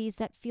quantities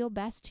that feel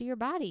best to your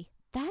body.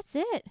 That's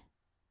it.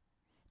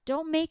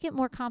 Don't make it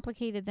more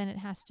complicated than it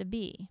has to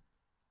be.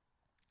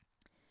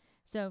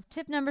 So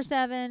tip number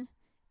 7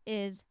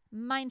 is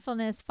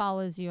mindfulness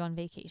follows you on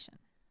vacation.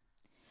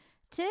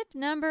 Tip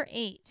number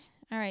 8.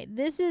 All right,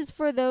 this is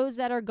for those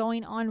that are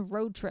going on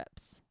road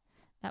trips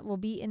that will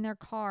be in their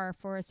car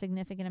for a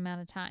significant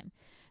amount of time.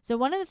 So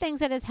one of the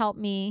things that has helped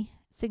me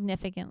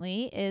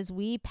significantly is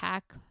we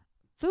pack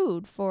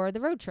food for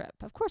the road trip.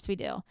 Of course we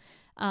do.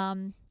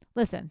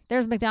 Listen,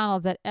 there's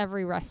McDonald's at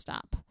every rest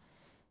stop.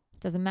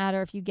 Doesn't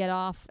matter if you get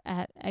off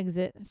at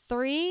exit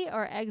 3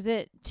 or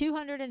exit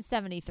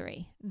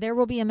 273. There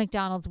will be a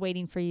McDonald's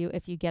waiting for you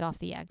if you get off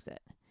the exit.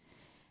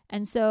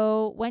 And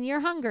so when you're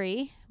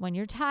hungry, when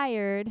you're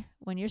tired,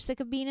 when you're sick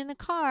of being in a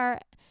car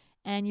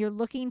and you're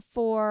looking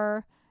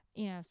for,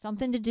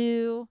 something to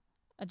do,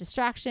 a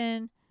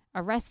distraction,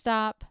 a rest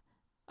stop,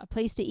 a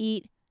place to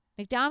eat,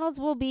 McDonald's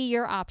will be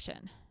your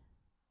option.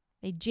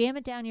 They jam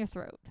it down your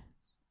throat.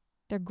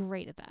 They're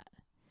great at that.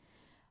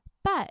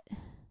 But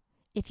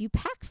if you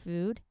pack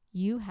food,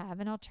 you have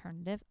an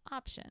alternative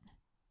option.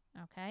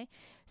 Okay?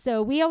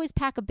 So we always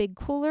pack a big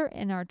cooler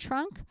in our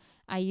trunk.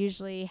 I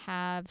usually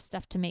have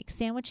stuff to make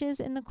sandwiches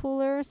in the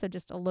cooler. So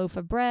just a loaf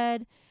of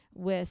bread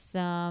with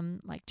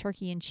some like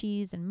turkey and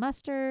cheese and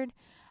mustard.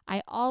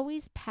 I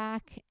always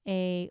pack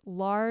a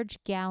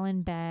large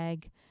gallon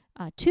bag,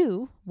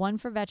 2, one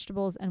for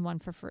vegetables and one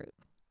for fruit.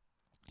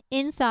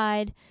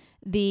 Inside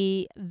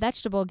the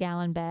vegetable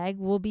gallon bag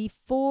will be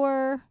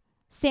 4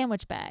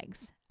 sandwich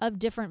bags of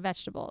different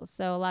vegetables.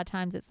 So a lot of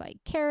times it's like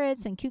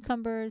carrots and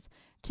cucumbers,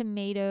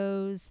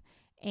 tomatoes,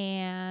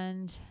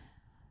 and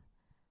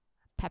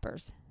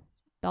peppers,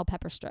 bell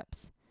pepper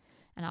strips.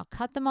 And I'll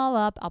cut them all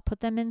up. I'll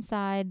put them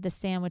inside the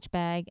sandwich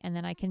bag, and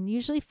then I can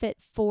usually fit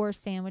 4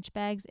 sandwich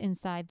bags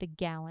inside the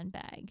gallon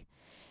bag.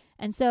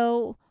 And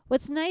so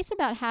what's nice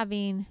about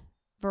having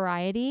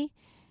variety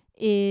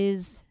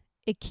is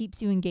it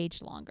keeps you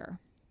engaged longer.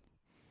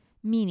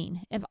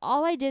 Meaning, if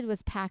all I did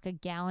was pack a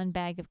gallon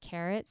bag of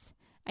carrots,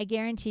 I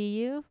guarantee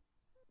you,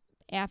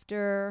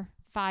 after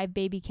 5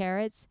 baby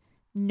carrots,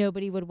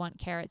 nobody would want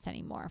carrots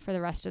anymore for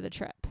the rest of the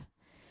trip.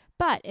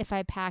 But if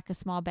I pack a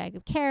small bag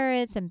of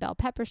carrots and bell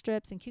pepper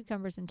strips and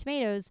cucumbers and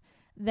tomatoes,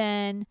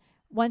 then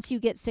once you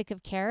get sick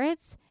of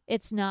carrots,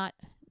 it's not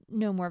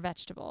no more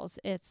vegetables.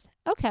 It's,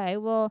 okay,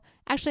 well,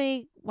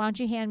 actually, why don't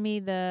you hand me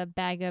the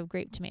bag of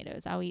grape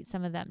tomatoes? I'll eat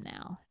some of them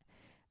now.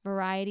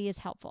 Variety is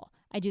helpful.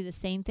 I do the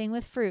same thing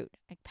with fruit.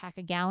 I pack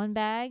a gallon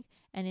bag,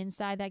 and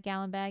inside that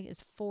gallon bag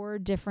is 4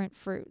 different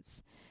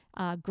fruits.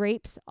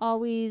 Grapes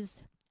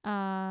always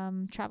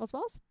travel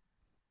wells.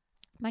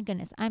 My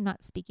goodness, I'm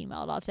not speaking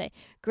well at all today.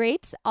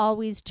 Grapes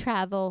always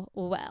travel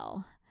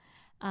well.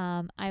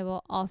 I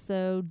will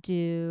also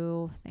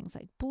do things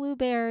like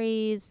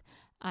blueberries.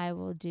 I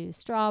will do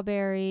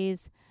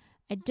strawberries.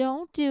 I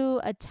don't do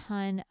a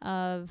ton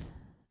of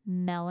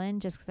melon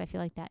just because I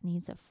feel like that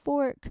needs a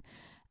fork.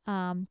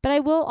 But I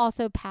will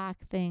also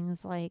pack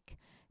things like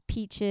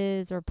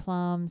peaches or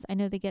plums. I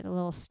know they get a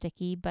little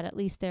sticky, but at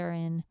least they're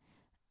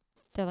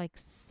like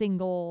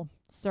single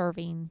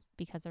serving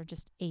because they're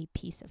just a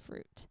piece of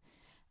fruit.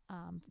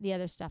 The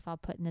other stuff I'll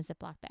put in the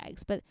Ziploc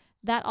bags. But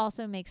that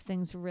also makes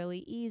things really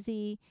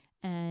easy.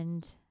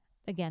 And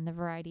again, the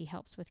variety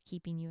helps with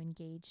keeping you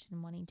engaged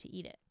and wanting to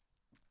eat it.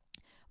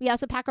 We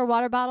also pack our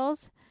water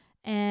bottles,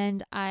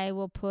 and I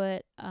will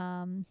put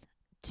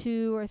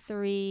 2 or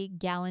 3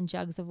 gallon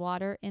jugs of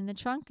water in the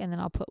trunk, and then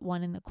I'll put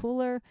one in the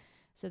cooler.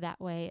 So that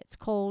way it's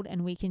cold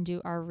and we can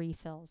do our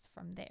refills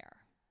from there.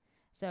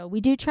 So we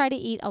do try to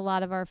eat a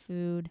lot of our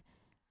food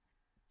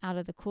out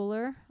of the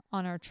cooler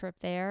on our trip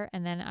there,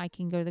 and then I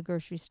can go to the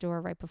grocery store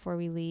right before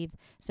we leave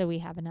so we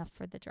have enough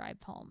for the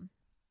drive home.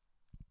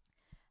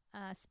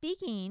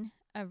 Speaking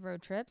of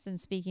road trips and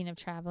speaking of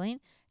traveling,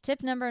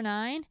 tip number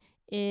 9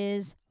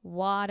 is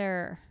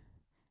water,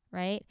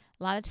 right?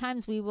 A lot of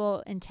times we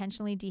will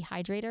intentionally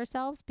dehydrate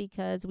ourselves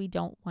because we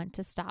don't want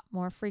to stop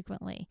more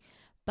frequently.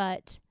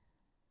 But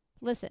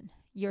listen,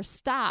 your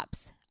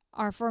stops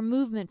are for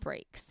movement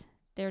breaks.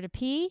 They're to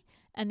pee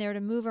and they're to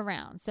move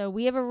around. So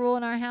we have a rule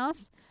in our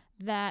house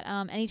that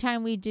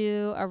anytime we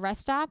do a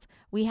rest stop,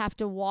 we have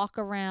to walk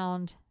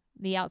around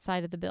the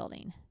outside of the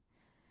building.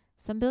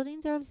 Some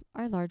buildings are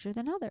larger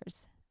than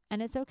others,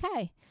 and it's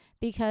okay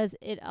because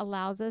it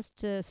allows us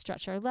to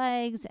stretch our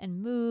legs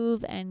and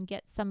move and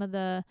get some of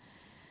the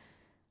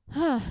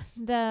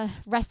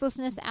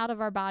restlessness out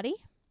of our body.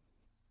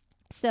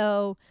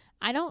 So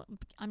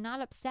I'm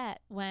not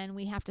upset when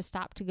we have to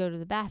stop to go to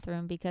the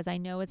bathroom because I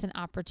know it's an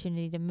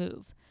opportunity to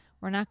move.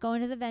 We're not going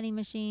to the vending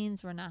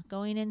machines. We're not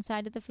going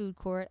inside of the food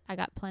court. I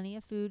got plenty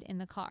of food in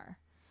the car.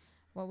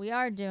 What we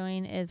are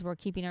doing is we're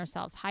keeping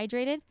ourselves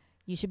hydrated.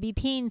 You should be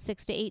peeing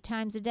 6 to 8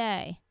 times a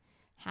day.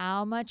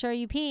 How much are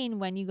you peeing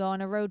when you go on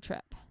a road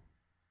trip?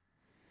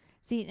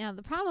 See, now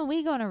the problem when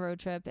we go on a road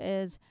trip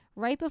is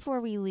right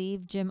before we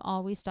leave, Jim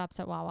always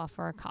stops at Wawa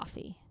for a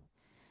coffee.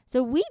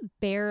 So we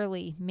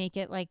barely make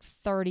it like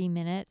 30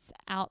 minutes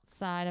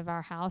outside of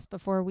our house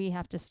before we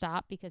have to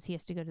stop because he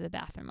has to go to the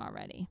bathroom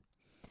already.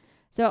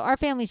 So our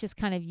family's just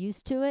kind of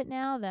used to it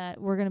now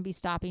that we're going to be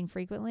stopping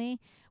frequently.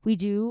 We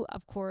do,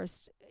 of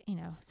course,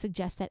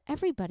 suggest that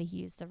everybody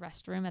use the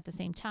restroom at the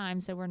same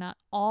time so we're not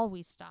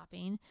always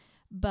stopping.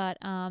 But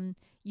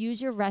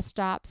use your rest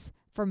stops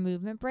for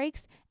movement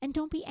breaks and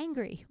don't be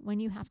angry when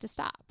you have to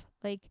stop.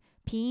 Like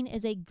peeing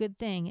is a good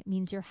thing. It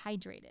means you're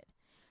hydrated.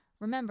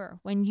 Remember,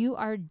 when you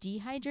are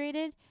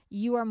dehydrated,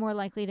 you are more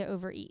likely to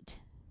overeat.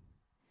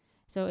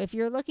 So if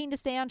you're looking to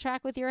stay on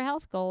track with your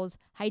health goals,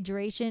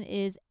 hydration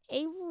is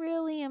a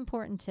really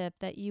important tip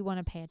that you want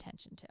to pay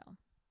attention to.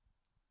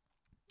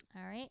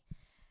 All right.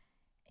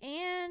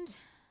 And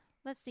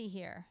let's see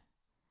here.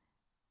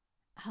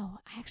 Oh,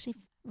 I actually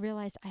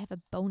realized I have a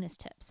bonus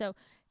tip. So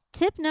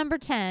tip number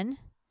 10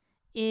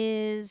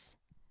 is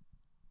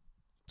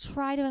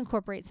try to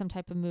incorporate some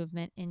type of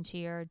movement into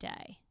your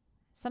day,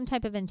 some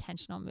type of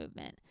intentional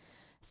movement.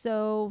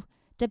 So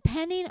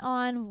depending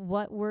on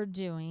what we're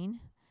doing,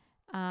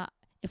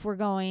 if we're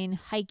going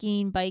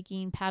hiking,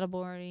 biking,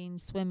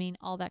 paddleboarding, swimming,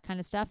 all that kind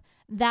of stuff,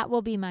 that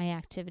will be my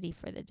activity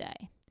for the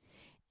day.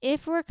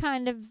 If we're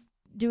kind of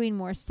doing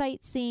more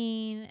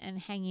sightseeing and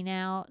hanging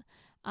out,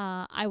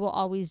 I will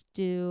always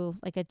do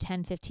like a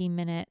 10-15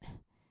 minute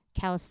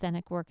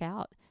calisthenic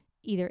workout,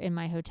 either in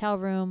my hotel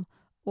room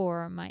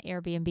or my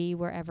Airbnb,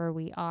 wherever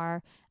we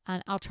are.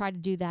 And I'll try to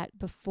do that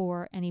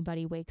before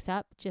anybody wakes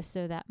up, just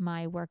so that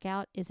my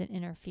workout isn't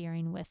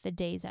interfering with the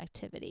day's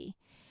activity.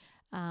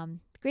 The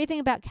great thing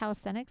about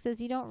calisthenics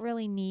is you don't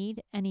really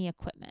need any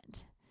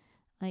equipment.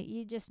 Like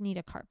you just need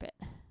a carpet,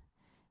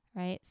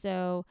 right?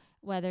 So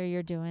whether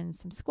you're doing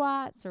some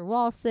squats or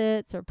wall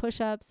sits or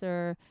push-ups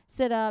or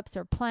sit-ups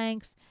or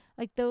planks,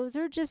 like those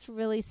are just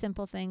really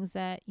simple things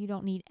that you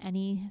don't need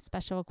any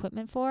special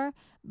equipment for,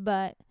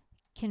 but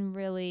can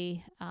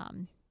really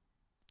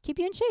keep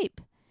you in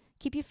shape,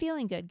 keep you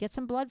feeling good, get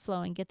some blood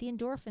flowing, get the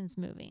endorphins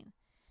moving.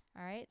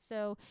 All right.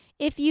 So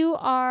if you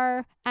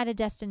are at a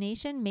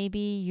destination, maybe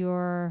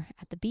you're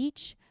at the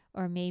beach,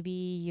 or maybe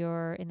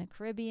you're in the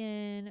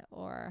Caribbean,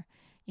 or,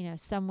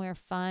 somewhere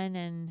fun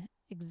and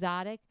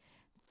exotic,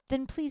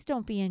 then please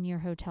don't be in your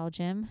hotel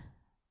gym.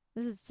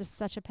 This is just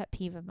such a pet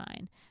peeve of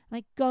mine.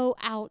 Like, go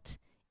out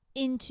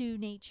into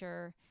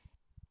nature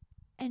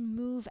and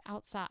move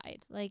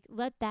outside. Like,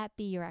 let that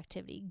be your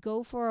activity.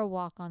 Go for a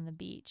walk on the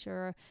beach,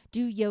 or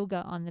do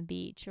yoga on the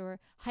beach, or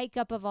hike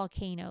up a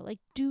volcano. Like,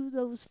 do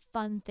those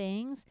fun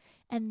things,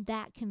 and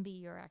that can be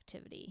your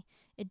activity.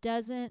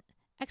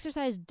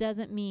 Exercise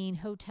doesn't mean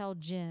hotel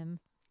gym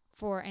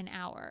for an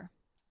hour.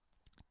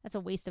 That's a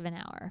waste of an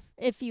hour,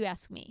 if you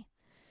ask me.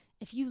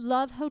 If you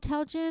love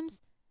hotel gyms,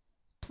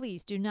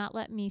 please do not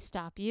let me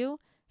stop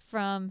you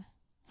from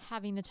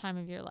having the time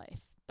of your life.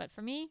 But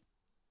for me,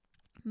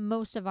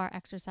 most of our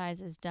exercise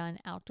is done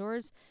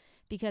outdoors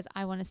because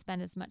I want to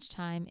spend as much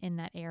time in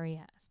that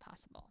area as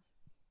possible.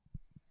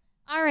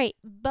 All right,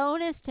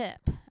 bonus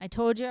tip. I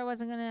told you I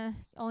wasn't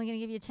only going to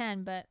give you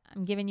 10, but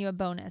I'm giving you a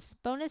bonus.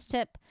 Bonus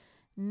tip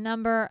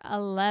Number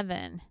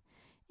 11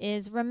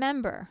 is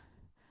remember,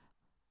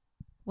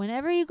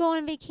 whenever you go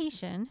on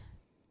vacation,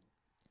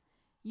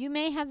 you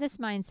may have this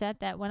mindset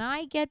that when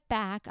I get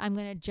back, I'm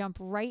going to jump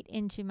right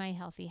into my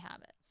healthy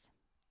habits.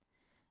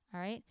 All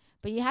right?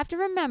 But you have to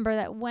remember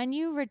that when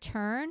you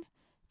return,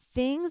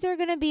 things are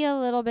going to be a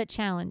little bit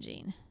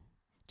challenging.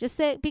 Just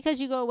say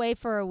because you go away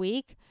for a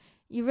week,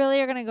 you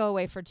really are going to go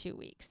away for 2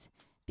 weeks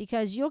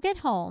because you'll get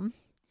home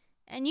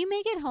and you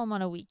may get home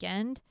on a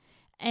weekend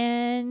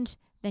and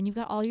then you've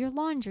got all your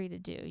laundry to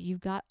do. You've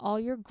got all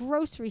your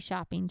grocery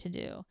shopping to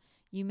do.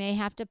 You may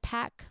have to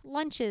pack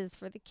lunches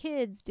for the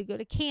kids to go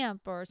to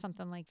camp or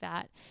something like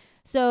that.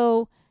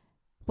 So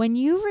when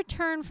you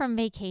return from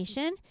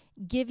vacation,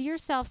 give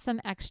yourself some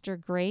extra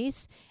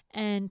grace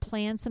and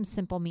plan some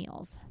simple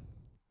meals.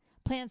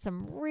 Plan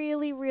some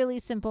really, really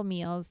simple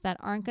meals that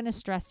aren't going to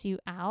stress you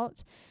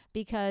out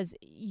because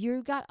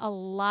you've got a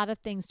lot of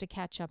things to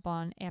catch up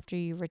on after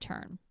you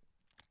return.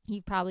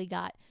 You've probably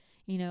got,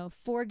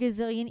 4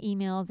 gazillion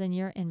emails in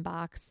your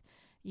inbox.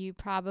 You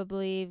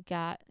probably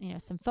got,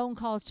 some phone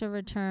calls to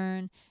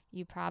return.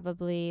 You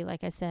probably,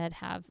 like I said,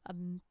 have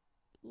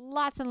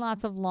lots and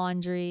lots of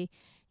laundry.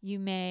 You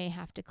may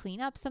have to clean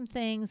up some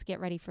things,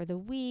 get ready for the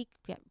week,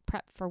 get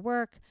prepped for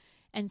work.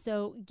 And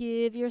so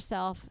give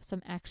yourself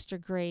some extra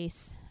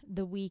grace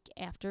the week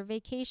after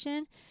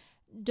vacation.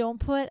 Don't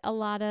put a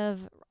lot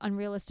of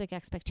unrealistic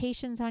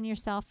expectations on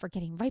yourself for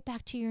getting right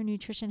back to your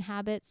nutrition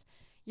habits.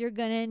 You're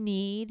going to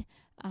need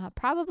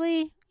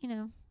probably,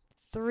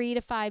 3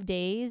 to 5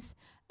 days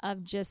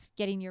of just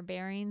getting your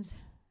bearings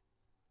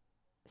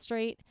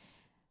straight.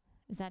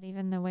 Is that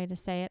even the way to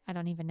say it? I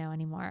don't even know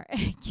anymore.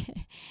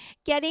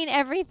 Getting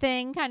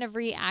everything kind of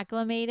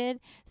reacclimated.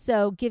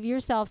 So give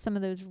yourself some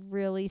of those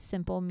really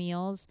simple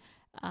meals.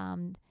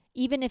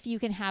 Even if you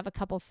can have a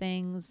couple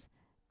things,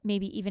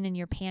 maybe even in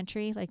your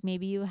pantry, like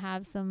maybe you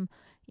have some,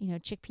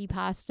 chickpea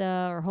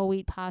pasta or whole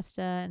wheat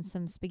pasta and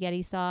some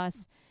spaghetti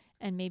sauce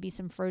and maybe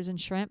some frozen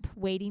shrimp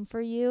waiting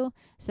for you.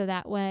 So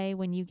that way,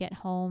 when you get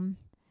home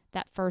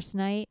that first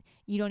night,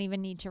 you don't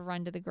even need to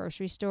run to the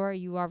grocery store.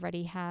 You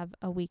already have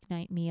a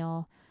weeknight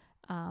meal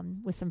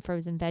with some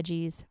frozen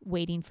veggies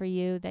waiting for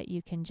you that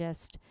you can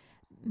just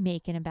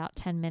make in about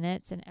 10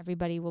 minutes and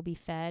everybody will be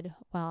fed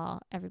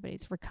while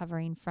everybody's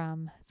recovering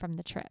from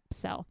the trip.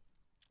 So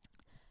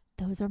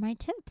those are my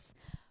tips.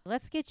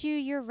 Let's get you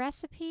your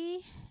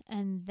recipe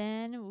and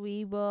then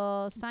we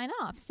will sign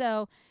off.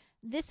 So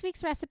this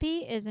week's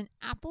recipe is an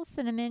apple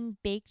cinnamon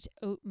baked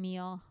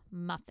oatmeal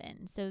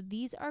muffin. So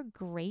these are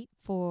great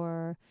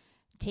for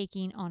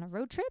taking on a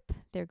road trip.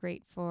 They're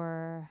great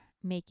for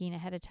making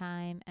ahead of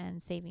time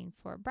and saving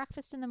for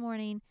breakfast in the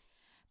morning.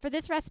 For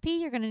this recipe,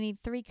 you're going to need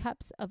 3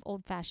 cups of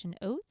old-fashioned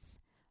oats,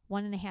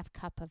 1.5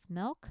 cup of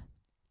milk,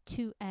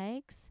 2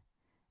 eggs,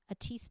 a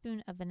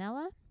teaspoon of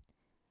vanilla,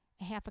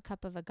 a 1/2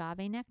 cup of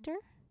agave nectar,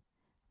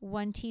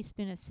 1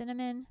 teaspoon of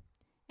cinnamon,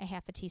 a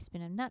 1/2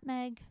 teaspoon of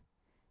nutmeg,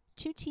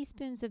 2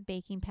 teaspoons of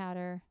baking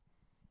powder,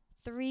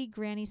 3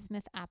 Granny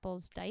Smith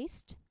apples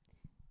diced,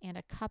 and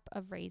a cup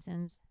of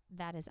raisins.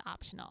 That is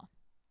optional.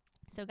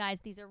 So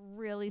guys, these are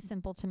really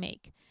simple to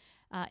make.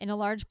 In a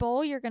large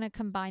bowl, you're going to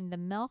combine the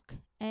milk,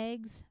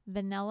 eggs,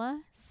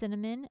 vanilla,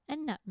 cinnamon,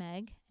 and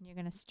nutmeg, and you're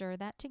going to stir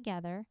that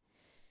together.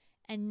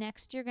 And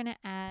next, you're going to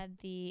add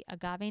the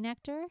agave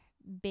nectar,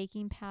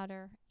 baking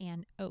powder,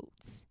 and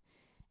oats.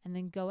 And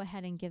then go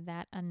ahead and give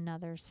that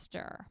another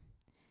stir.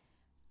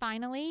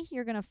 Finally,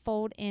 you're going to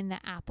fold in the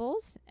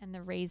apples and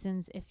the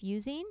raisins if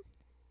using.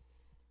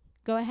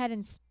 Go ahead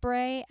and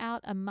spray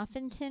out a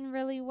muffin tin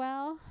really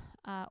well,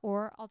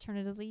 or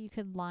alternatively, you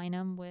could line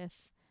them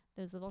with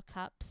those little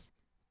cups.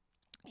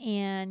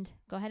 And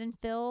go ahead and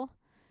fill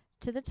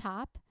to the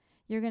top.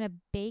 You're going to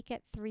bake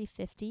at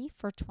 350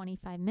 for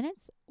 25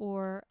 minutes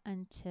or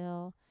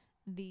until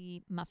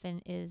the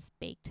muffin is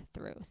baked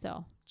through.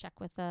 So check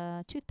with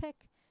a toothpick,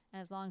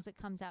 and as long as it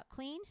comes out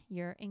clean,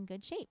 you're in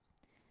good shape.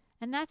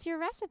 And that's your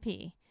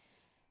recipe.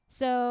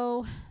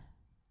 So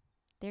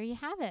there you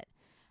have it.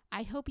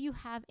 I hope you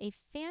have a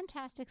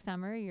fantastic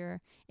summer. You're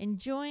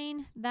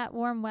enjoying that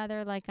warm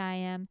weather like I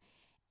am.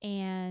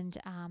 And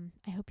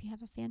I hope you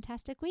have a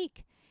fantastic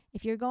week.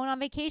 If you're going on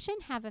vacation,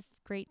 have a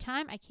great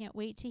time. I can't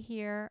wait to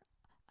hear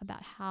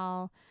about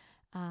how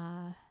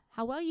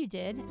well you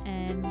did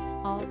and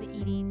all the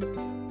eating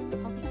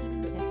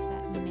tips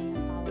that you may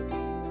have followed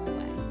along the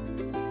way.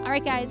 All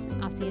right, guys,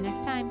 I'll see you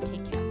next time.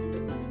 Take care.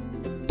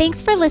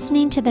 Thanks for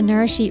listening to the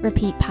Nourish Eat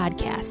Repeat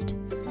podcast.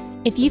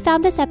 If you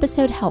found this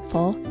episode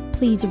helpful,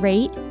 please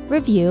rate,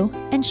 review,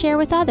 and share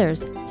with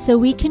others so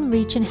we can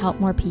reach and help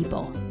more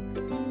people.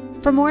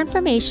 For more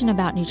information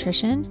about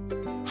nutrition,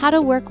 how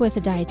to work with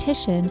a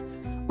dietitian,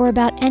 or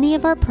about any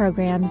of our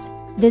programs,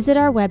 visit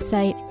our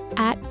website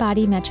at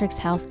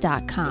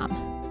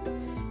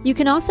bodymetricshealth.com. You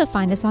can also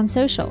find us on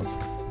socials.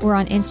 We're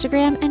on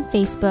Instagram and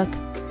Facebook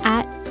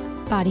at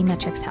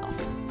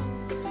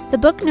BodyMetricsHealth. The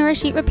book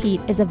Nourish, Eat,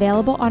 Repeat is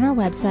available on our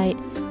website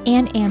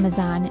and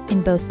Amazon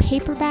in both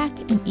paperback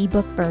and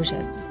ebook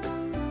versions.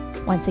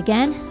 Once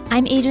again,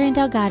 I'm Adrienne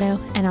Delgado,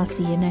 and I'll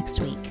see you next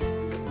week.